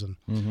first cousin,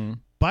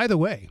 by the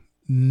way,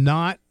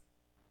 not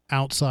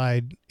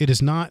outside. It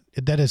is not,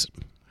 that is,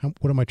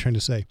 what am I trying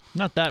to say?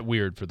 Not that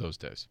weird for those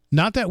days.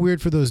 Not that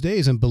weird for those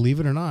days. And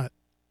believe it or not,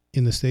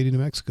 in the state of New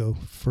Mexico,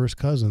 first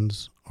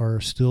cousins are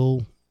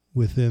still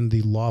within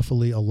the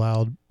lawfully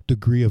allowed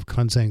degree of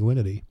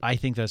consanguinity. I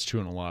think that's true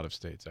in a lot of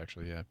states,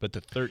 actually, yeah. But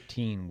the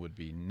 13 would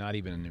be not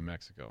even in New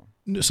Mexico.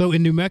 So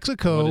in New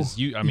Mexico,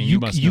 you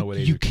must know what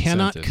age you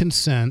cannot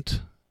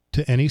consent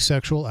to any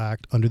sexual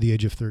act under the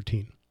age of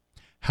 13.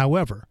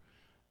 However,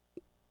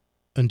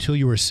 until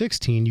you are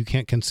 16, you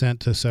can't consent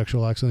to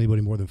sexual acts on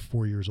anybody more than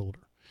 4 years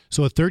older.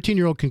 So a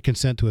 13-year-old can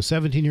consent to a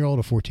 17-year-old,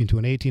 a 14 to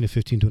an 18, a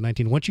 15 to a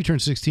 19. Once you turn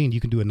 16, you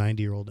can do a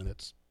 90-year-old, and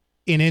it's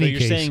in any case.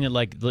 So you're saying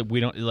that we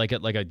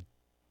don't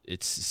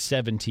it's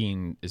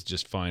 17 is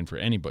just fine for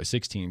anybody.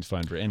 16 is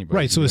fine for anybody.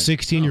 Right. So a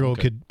 16-year-old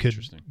could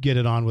get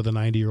it on with a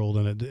 90-year-old,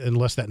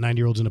 unless that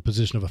 90-year-old's in a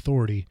position of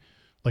authority,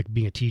 like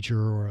being a teacher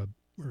or a.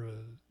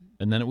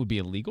 And then it would be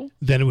illegal.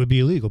 Then it would be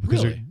illegal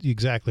because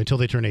exactly until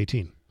they turn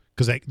 18.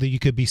 Because you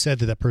could be said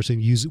that person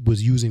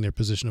was using their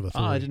position of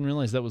authority. Oh, I didn't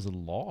realize that was a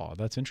law.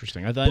 That's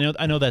interesting.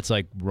 I know that's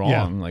like wrong.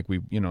 Yeah. Like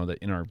that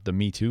in the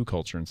Me Too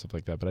culture and stuff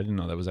like that. But I didn't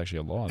know that was actually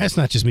a law. That's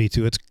not just Me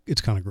Too.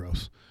 It's kind of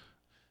gross.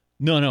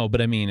 No,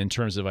 but I mean, in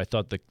terms of, I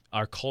thought that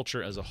our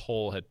culture as a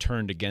whole had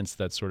turned against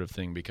that sort of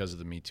thing because of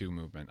the Me Too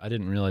movement. I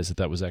didn't realize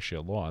that was actually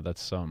a law.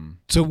 That's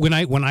So when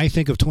I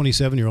think of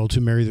 27-year-olds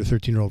who marry their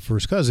 13-year-old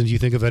first cousins, you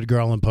think of Edgar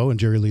Allan Poe and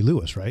Jerry Lee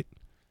Lewis, right?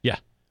 Yeah.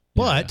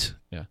 But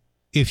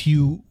if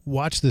you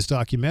watch this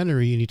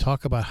documentary and you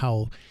talk about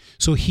how,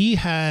 but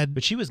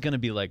she was going to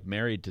be like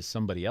married to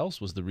somebody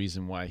else was the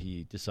reason why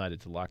he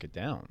decided to lock it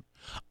down.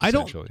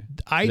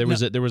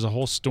 There was a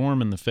whole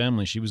storm in the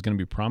family. She was going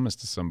to be promised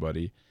to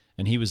somebody.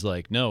 And he was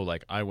like, no,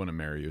 I want to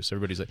marry you. So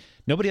everybody's like,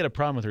 nobody had a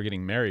problem with her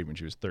getting married when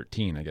she was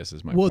 13, I guess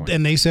is my point. Well,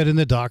 and they said in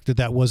the doc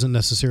that wasn't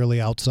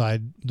necessarily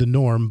outside the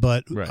norm.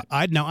 But right.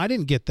 I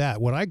didn't get that.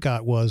 What I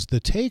got was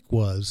the take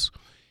was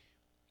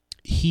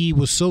he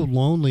was so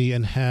lonely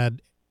and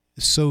had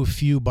so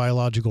few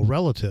biological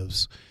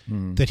relatives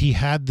that he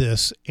had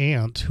this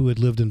aunt who had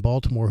lived in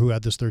Baltimore who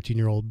had this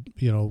 13-year-old,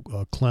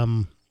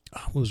 Clem,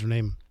 what was her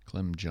name?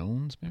 Clem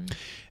Jones,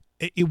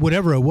 maybe?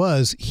 Whatever it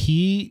was,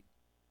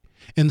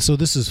 and so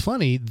this is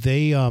funny.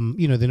 They,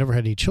 they never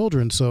had any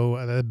children.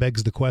 So that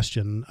begs the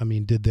question. I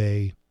mean, did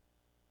they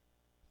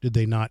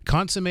not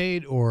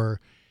consummate,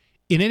 or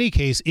in any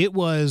case, it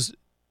was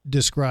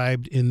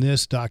described in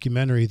this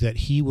documentary that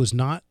he was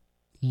not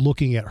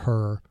looking at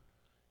her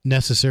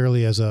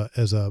necessarily as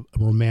a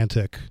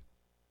romantic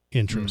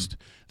interest,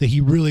 that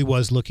he really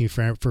was looking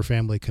for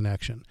family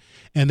connection.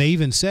 And they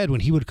even said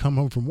when he would come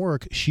home from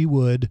work, she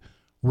would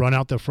run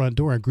out the front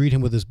door and greet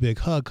him with this big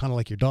hug, kind of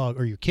like your dog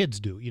or your kids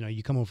do. You know,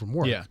 you come home from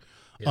work.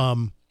 Yeah.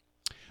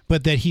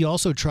 But that he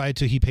also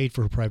he paid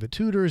for her private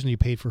tutors and he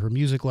paid for her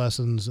music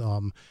lessons.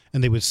 And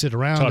they would sit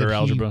around. Taught her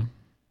algebra.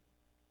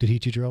 Did he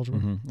teach her algebra?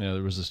 Mm-hmm. Yeah,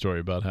 there was a story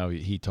about how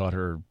he taught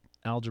her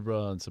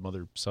algebra and some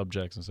other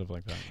subjects and stuff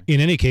like that. In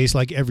any case,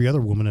 like every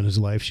other woman in his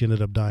life, she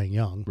ended up dying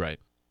young. Right.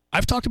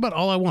 I've talked about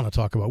all I want to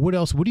talk about. What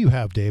else? What do you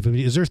have, Dave? I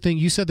mean, is there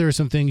you said there are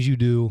some things you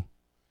do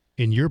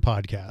in your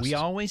podcast. We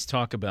always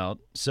talk about,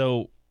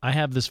 so I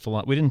have this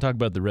we didn't talk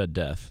about the Red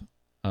Death.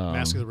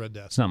 Mask of the Red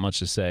Death. It's not much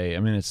to say. I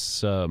mean,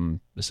 it's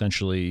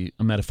essentially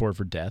a metaphor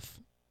for death.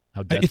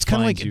 How death it's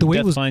kind of like the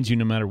way death finds you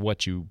no matter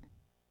what you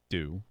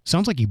do.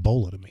 Sounds like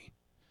Ebola to me.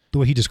 The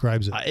way he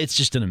describes it. It's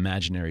just an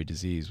imaginary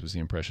disease was the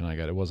impression I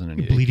got. It wasn't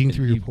any bleeding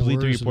through your pores. You bleed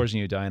through your pores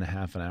and you die in a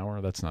half an hour.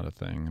 That's not a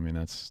thing. I mean,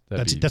 that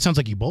sounds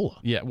like Ebola.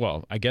 Yeah,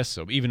 well, I guess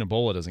so. Even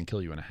Ebola doesn't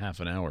kill you in a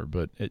half an hour,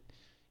 but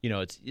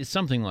it's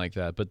something like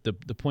that. But the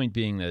point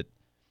being that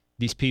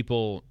these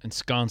people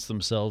ensconce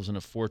themselves in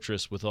a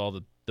fortress with all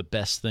the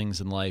best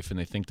things in life, and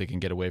they think they can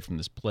get away from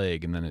this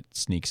plague, and then it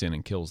sneaks in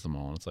and kills them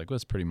all. And it's like, well,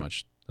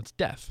 that's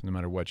death. No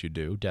matter what you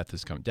do, death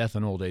is coming. Death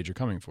and old age are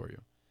coming for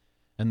you.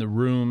 And the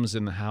rooms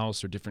in the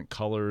house are different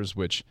colors,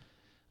 which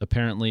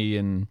apparently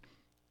in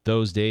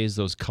those days,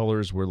 those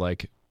colors were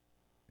like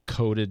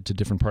coded to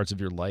different parts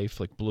of your life.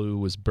 Like blue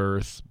was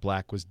birth,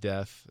 black was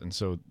death, and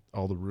so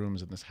all the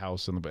rooms in this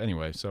house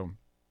anyway. So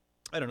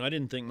I don't know. I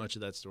didn't think much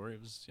of that story.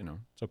 It was,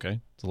 it's okay.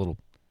 It's a little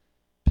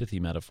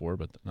pithy metaphor,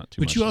 but not too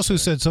much. But you also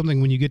said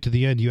something when you get to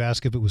the end. You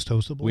ask if it was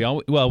toastable. We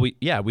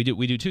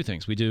do two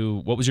things. We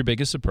do what was your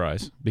biggest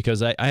surprise,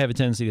 because I have a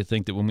tendency to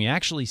think that when we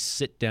actually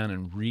sit down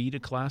and read a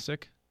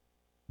classic,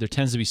 there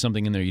tends to be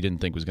something in there you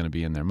didn't think was going to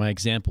be in there. My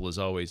example is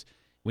always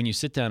when you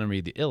sit down and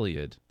read the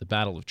Iliad, the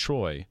Battle of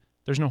Troy.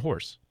 There's no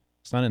horse.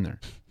 It's not in there.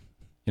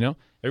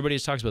 Everybody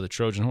just talks about the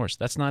Trojan horse.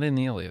 That's not in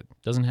the Iliad.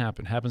 Doesn't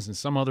happen. It happens in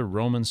some other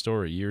Roman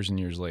story years and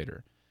years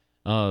later.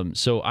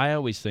 So I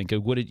always think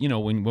of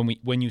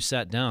when you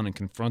sat down and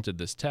confronted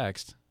this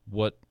text,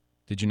 what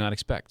did you not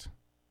expect?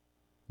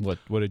 What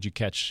did you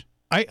catch?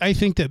 I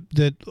think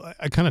that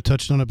I kind of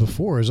touched on it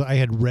before. Is I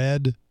had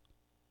read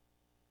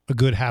a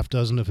good half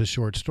dozen of his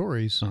short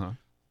stories,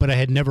 but I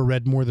had never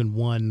read more than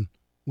one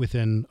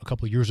within a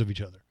couple of years of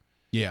each other.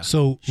 Yeah.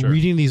 So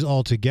reading these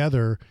all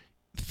together,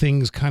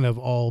 things kind of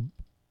all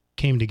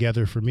came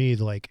together for me.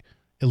 Like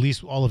at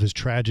least all of his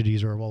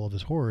tragedies or all of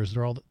his horrors,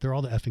 they're all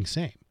the effing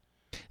same.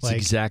 It's the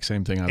exact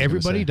same thing.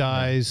 Everybody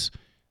dies.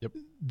 Yeah.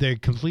 Yep. They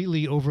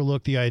completely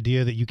overlook the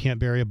idea that you can't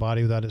bury a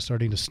body without it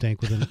starting to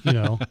stink within,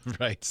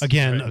 Right.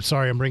 Again, right. I'm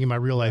sorry, I'm bringing my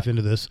real life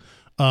into this.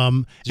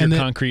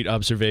 Concrete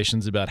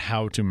observations about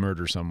how to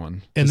murder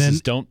someone.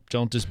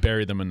 Don't just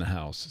bury them in the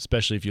house,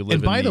 especially if you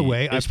live.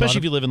 Especially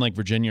if you live in like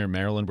Virginia or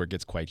Maryland, where it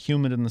gets quite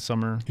humid in the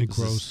summer.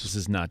 This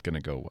is not going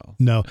to go well.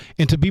 No,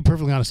 and to be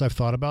perfectly honest, I've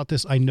thought about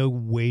this. I know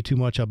way too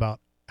much about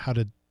how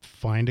to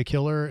find a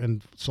killer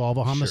and solve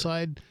a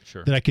homicide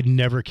that I could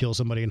never kill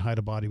somebody and hide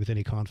a body with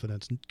any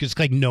confidence. Just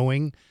like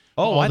knowing.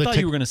 Oh, I thought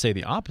you were going to say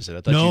the opposite.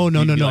 I thought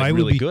no. I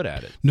would be good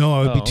at it. No,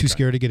 I would be too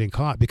scared of getting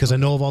caught because I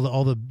know of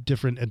all the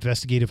different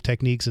investigative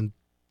techniques and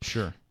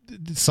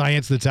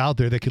science that's out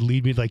there that could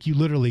lead me. Like you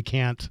literally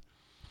can't.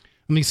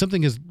 I mean,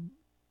 something as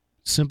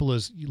simple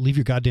as you leave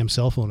your goddamn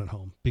cell phone at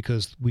home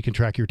because we can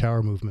track your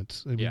tower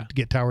movements.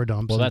 Get tower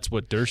dumps. Well, that's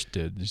what Durst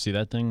did. Did you see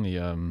that thing?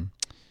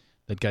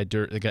 That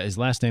guy his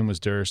last name was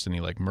Durst, and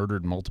he like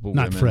murdered multiple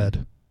women. Not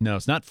Fred. No,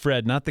 it's not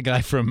Fred, not the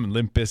guy from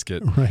Limp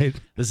Bizkit. Right.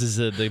 This is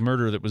the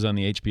murder that was on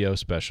the HBO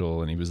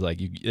special, and he was like,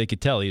 they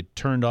could tell he had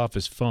turned off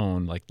his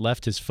phone, like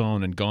left his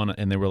phone and gone,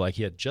 and they were like,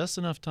 he had just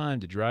enough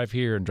time to drive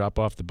here and drop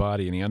off the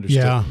body, and he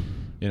understood.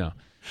 Yeah.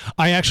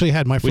 I actually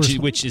had my first...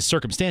 Which is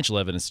circumstantial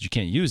evidence that you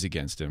can't use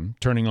against him,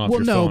 turning off your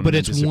phone. Well, no, but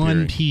it's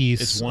one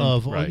piece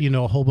of,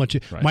 a whole bunch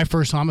of... Right. My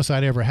first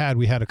homicide I ever had,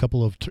 we had a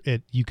couple of...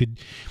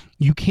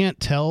 You can't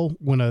tell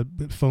when a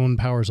phone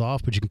powers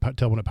off, but you can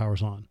tell when it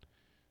powers on.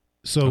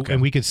 So,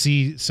 and we could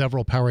see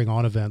several powering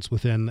on events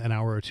within an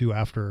hour or two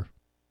after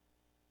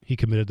he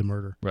committed the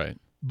murder. Right.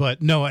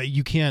 But no,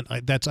 you can't.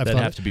 That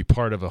have to be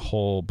part of a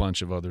whole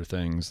bunch of other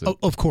things.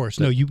 Of course,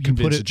 no. You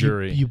put it.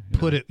 Jury, you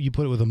put it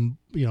with a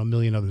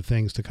million other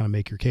things to kind of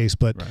make your case.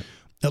 But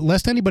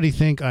lest anybody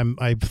think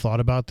I've thought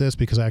about this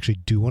because I actually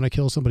do want to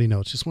kill somebody. No,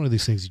 it's just one of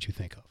these things that you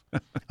think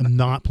of. I'm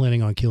not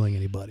planning on killing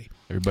anybody.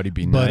 Everybody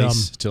be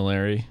nice to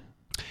Larry.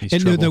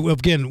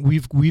 Again,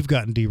 we've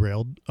gotten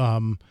derailed.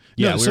 So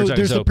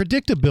there's the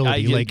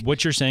predictability.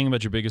 What you're saying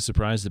about your biggest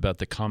surprise about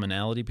the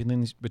commonality between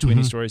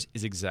these stories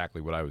is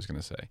exactly what I was going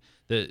to say.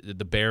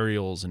 The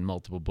burials in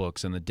multiple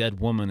books and the dead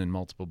woman in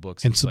multiple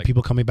books, and some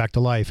people coming back to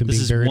life and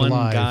being buried alive. This is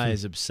one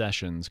guy's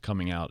obsessions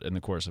coming out in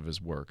the course of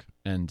his work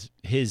and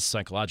his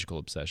psychological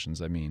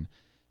obsessions. I mean.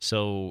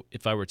 So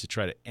if I were to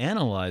try to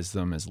analyze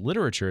them as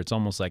literature, it's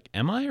almost like,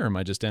 am I, or am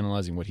I just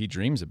analyzing what he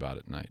dreams about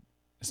at night?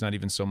 It's not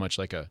even so much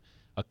like a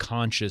a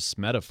conscious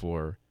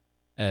metaphor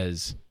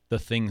as the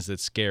things that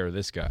scare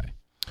this guy.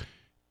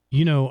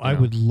 I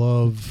would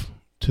love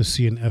to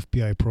see an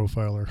FBI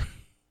profiler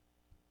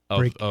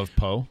Of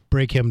Poe?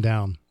 break him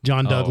down.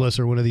 John Douglas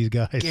or one of these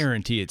guys.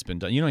 Guarantee it's been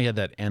done. He had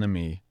that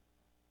enemy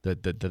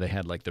that they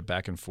had like the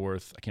back and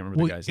forth. I can't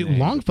remember the guy's name.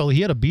 Longfellow,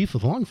 he had a beef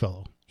with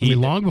Longfellow.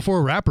 Long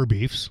before rapper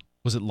beefs.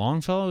 Was it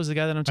Longfellow? Was the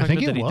guy that I'm talking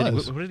about? I think it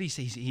was. What did he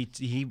say?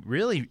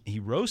 He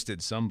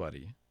roasted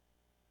somebody.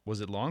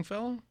 Was it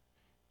Longfellow?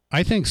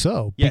 I think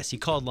so. Yes, he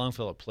called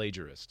Longfellow a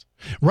plagiarist.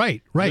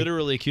 Right.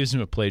 Literally accused him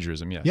of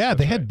plagiarism, yes. Yeah,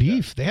 they had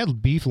beef. Yeah. They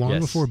had beef long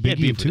before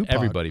Biggie and Tupac.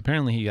 Everybody.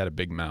 Apparently he had a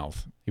big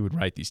mouth. He would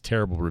write these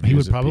terrible reviews. He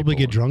would probably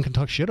get drunk and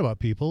talk shit about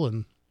people.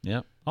 And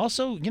yeah.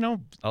 Also,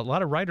 a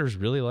lot of writers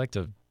really like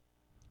to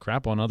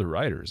crap on other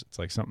writers. It's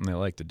like something they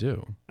like to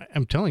do.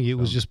 I'm telling you,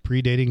 it was just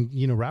predating,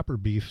 rapper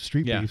beef,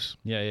 street beefs.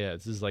 Yeah.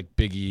 This is like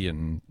Biggie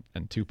and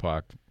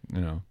Tupac,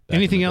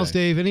 Anything else,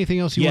 Dave? Anything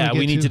else you want to get to? Yeah,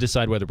 we need to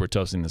decide whether we're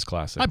toasting this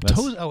classic.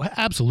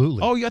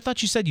 Absolutely. Oh, I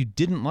thought you said you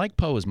didn't like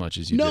Poe as much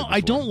as you did before. No, I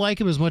don't like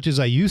him as much as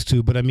I used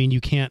to, but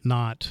you can't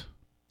not.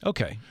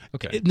 Okay.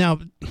 Now,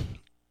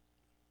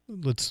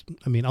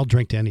 I'll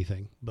drink to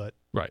anything, but.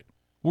 Right.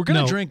 We're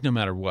going to drink no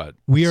matter what.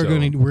 We're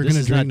going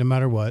to drink no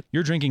matter what.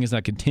 Your drinking is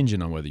not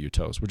contingent on whether you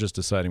toast. We're just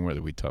deciding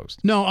whether we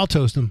toast. No, I'll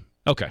toast him.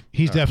 Okay.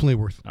 He's definitely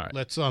worth. All right.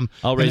 Let's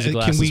I'll raise a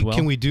glass as well.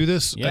 Can we do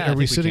this? Yeah,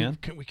 we sitting?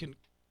 We can.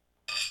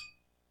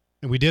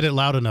 And we did it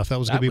loud enough. That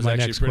was going to be my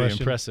next question. That was actually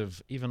pretty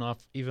impressive.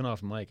 Even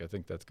off mic, I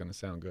think that's going to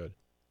sound good.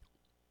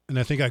 And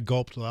I think I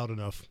gulped loud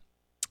enough.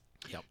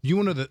 Yep.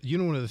 One of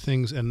the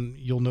things, and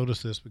you'll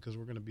notice this because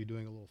we're going to be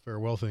doing a little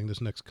farewell thing this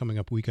next coming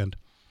up weekend.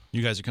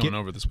 You guys are coming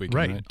over this weekend,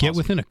 right? Get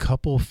within a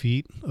couple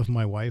feet of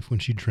my wife when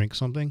she drinks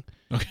something.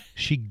 Okay.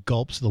 She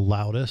gulps the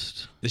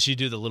loudest. Does she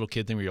do the little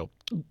kid thing where you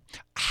go?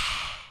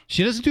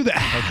 She doesn't do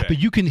that, but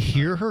you can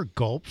hear her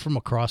gulp from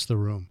across the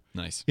room.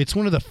 Nice. It's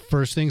one of the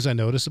first things I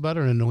notice about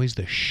her, and it annoys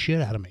the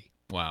shit out of me.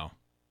 Wow.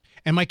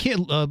 And my kid,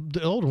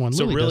 the older one,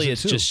 so Lily, really, does it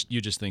it's too. just you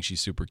just think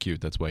she's super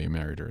cute. That's why you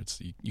married her. It's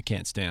you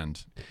can't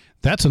stand.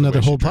 That's another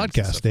whole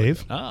podcast,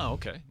 Dave. Oh,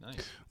 okay,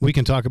 nice. We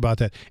can talk about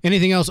that.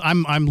 Anything else?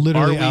 I'm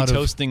literally out of. Are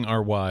we toasting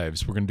our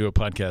wives? We're going to do a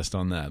podcast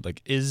on that.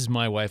 Like, is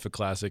my wife a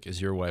classic?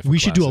 Is your wife? We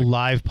should do a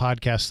live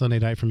podcast Sunday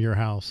night from your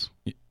house.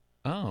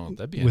 Oh,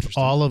 that'd be with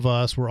interesting. all of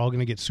us. We're all going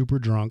to get super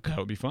drunk. That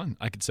would be fun.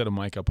 I could set a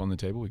mic up on the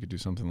table. We could do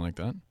something like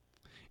that.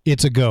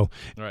 It's a go.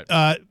 All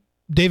right.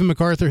 David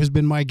MacArthur has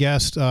been my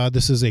guest.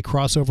 This is a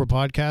crossover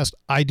podcast.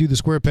 I do the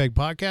Square Peg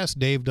podcast.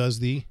 Dave does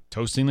the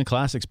Toasting the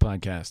Classics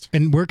podcast.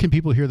 And where can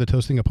people hear the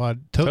Toasting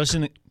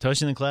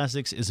the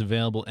Classics is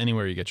available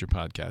anywhere you get your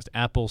podcast.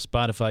 Apple,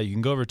 Spotify. You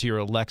can go over to your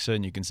Alexa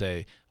and you can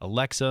say,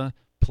 Alexa,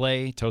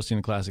 play Toasting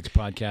the Classics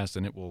podcast,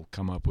 and it will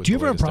come up with. Do you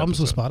ever have problems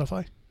with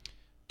Spotify?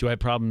 Do I have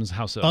problems?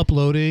 How so?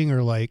 Uploading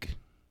or like.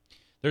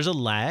 There's a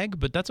lag,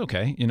 but that's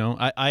okay.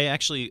 I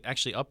actually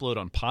upload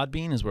on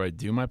Podbean is where I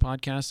do my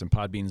podcasts, and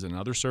Podbean's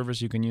another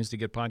service you can use to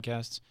get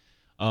podcasts.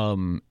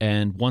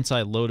 And once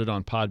I load it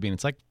on Podbean,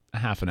 it's like a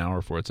half an hour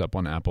before it's up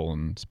on Apple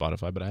and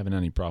Spotify, but I haven't had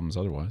any problems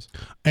otherwise.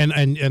 And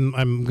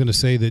I'm going to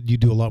say that you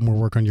do a lot more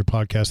work on your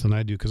podcast than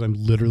I do because I'm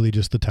literally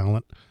just the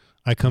talent.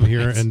 I come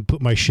here and put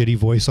my shitty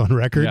voice on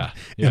record,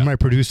 and my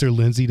producer,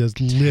 Lindsay, does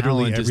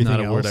literally everything else. Talent is not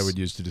a word I would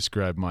use to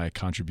describe my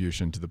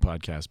contribution to the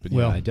podcast, but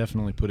I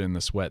definitely put in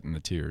the sweat and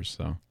the tears.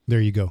 So there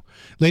you go.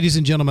 Ladies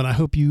and gentlemen, I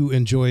hope you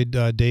enjoyed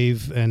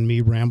Dave and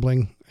me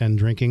rambling and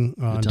drinking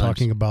and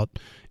talking about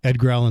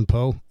Edgar Allan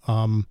Poe.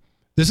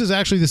 This is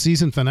actually the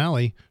season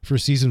finale for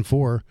season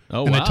 4.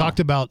 Oh, and wow. I talked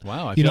about...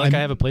 Wow, I feel like I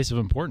have a place of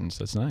importance.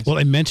 That's nice. Well,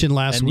 I mentioned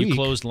last week... And you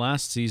closed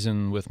last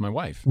season with my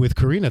wife. With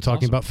Karina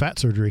talking about fat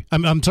surgery.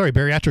 I'm sorry,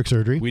 bariatric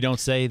surgery. We don't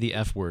say the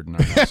F word in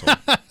our household.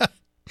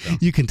 So.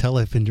 You can tell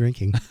I've been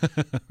drinking.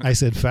 I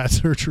said fat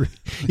surgery.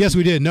 Yes,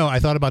 we did. No, I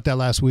thought about that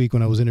last week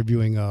when I was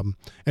interviewing a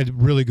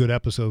really good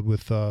episode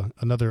with a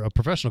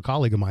professional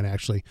colleague of mine,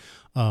 actually.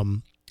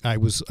 I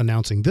was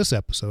announcing this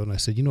episode, and I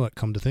said, you know what,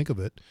 come to think of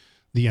it,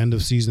 the end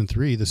of season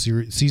 3, the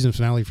season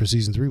finale for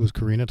season 3 was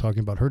Karina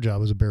talking about her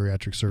job as a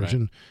bariatric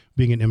surgeon,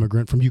 being an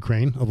immigrant from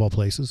Ukraine, of all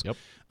places. Yep.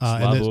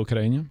 Slava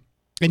Ukraine.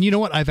 And you know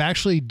what? I've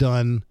actually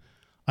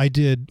I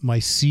did my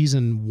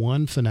season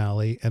 1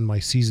 finale and my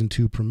season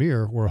 2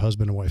 premiere were a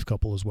husband and wife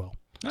couple as well.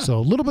 Ah, so a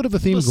little bit of a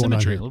theme going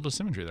on here. A little bit of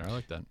symmetry there. I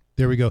like that.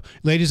 There we go.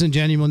 Ladies and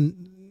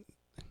gentlemen.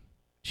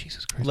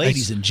 Jesus Christ.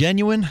 Ladies and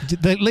genuine.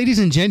 Ladies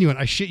and genuine.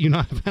 I shit you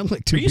not. I've had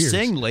like 2 beers. Are you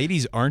saying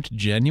ladies aren't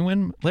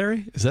genuine,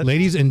 Larry? Is that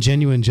ladies and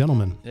genuine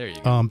gentlemen? There you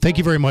go. Thank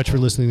you very much for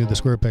listening to the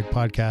Square Peg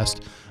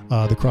podcast,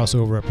 the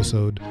crossover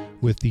episode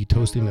with the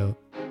Toasting the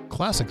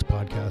Classics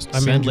podcast.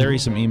 Send Larry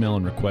some email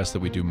and request that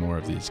we do more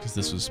of these because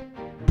this was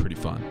pretty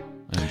fun.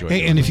 I enjoyed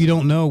it. Hey, and if you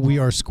don't know, we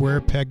are Square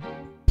Peg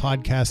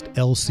Podcast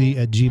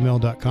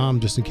LC@gmail.com,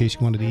 just in case you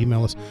wanted to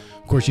email us.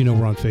 Of course, we're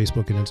on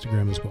Facebook and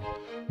Instagram as well.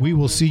 We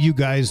will see you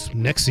guys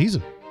next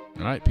season.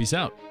 All right, peace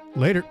out.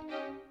 Later.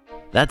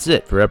 That's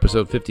it for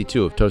episode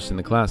 52 of Toasting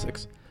the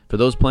Classics. For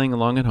those playing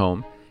along at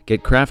home,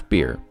 get craft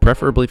beer,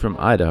 preferably from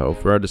Idaho,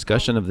 for our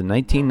discussion of the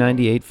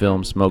 1998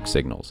 film Smoke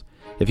Signals.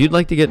 If you'd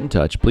like to get in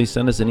touch, please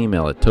send us an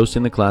email at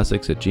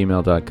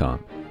toastingtheclassics@gmail.com.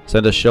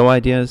 Send us show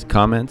ideas,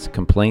 comments,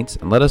 complaints,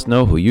 and let us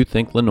know who you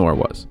think Lenore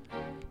was.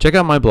 Check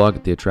out my blog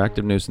at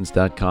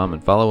theattractivenuisance.com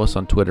and follow us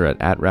on Twitter at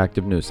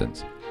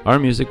 @ractivenuisance. Our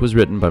music was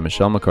written by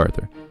Michelle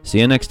MacArthur. See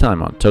you next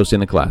time on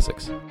Toasting the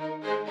Classics.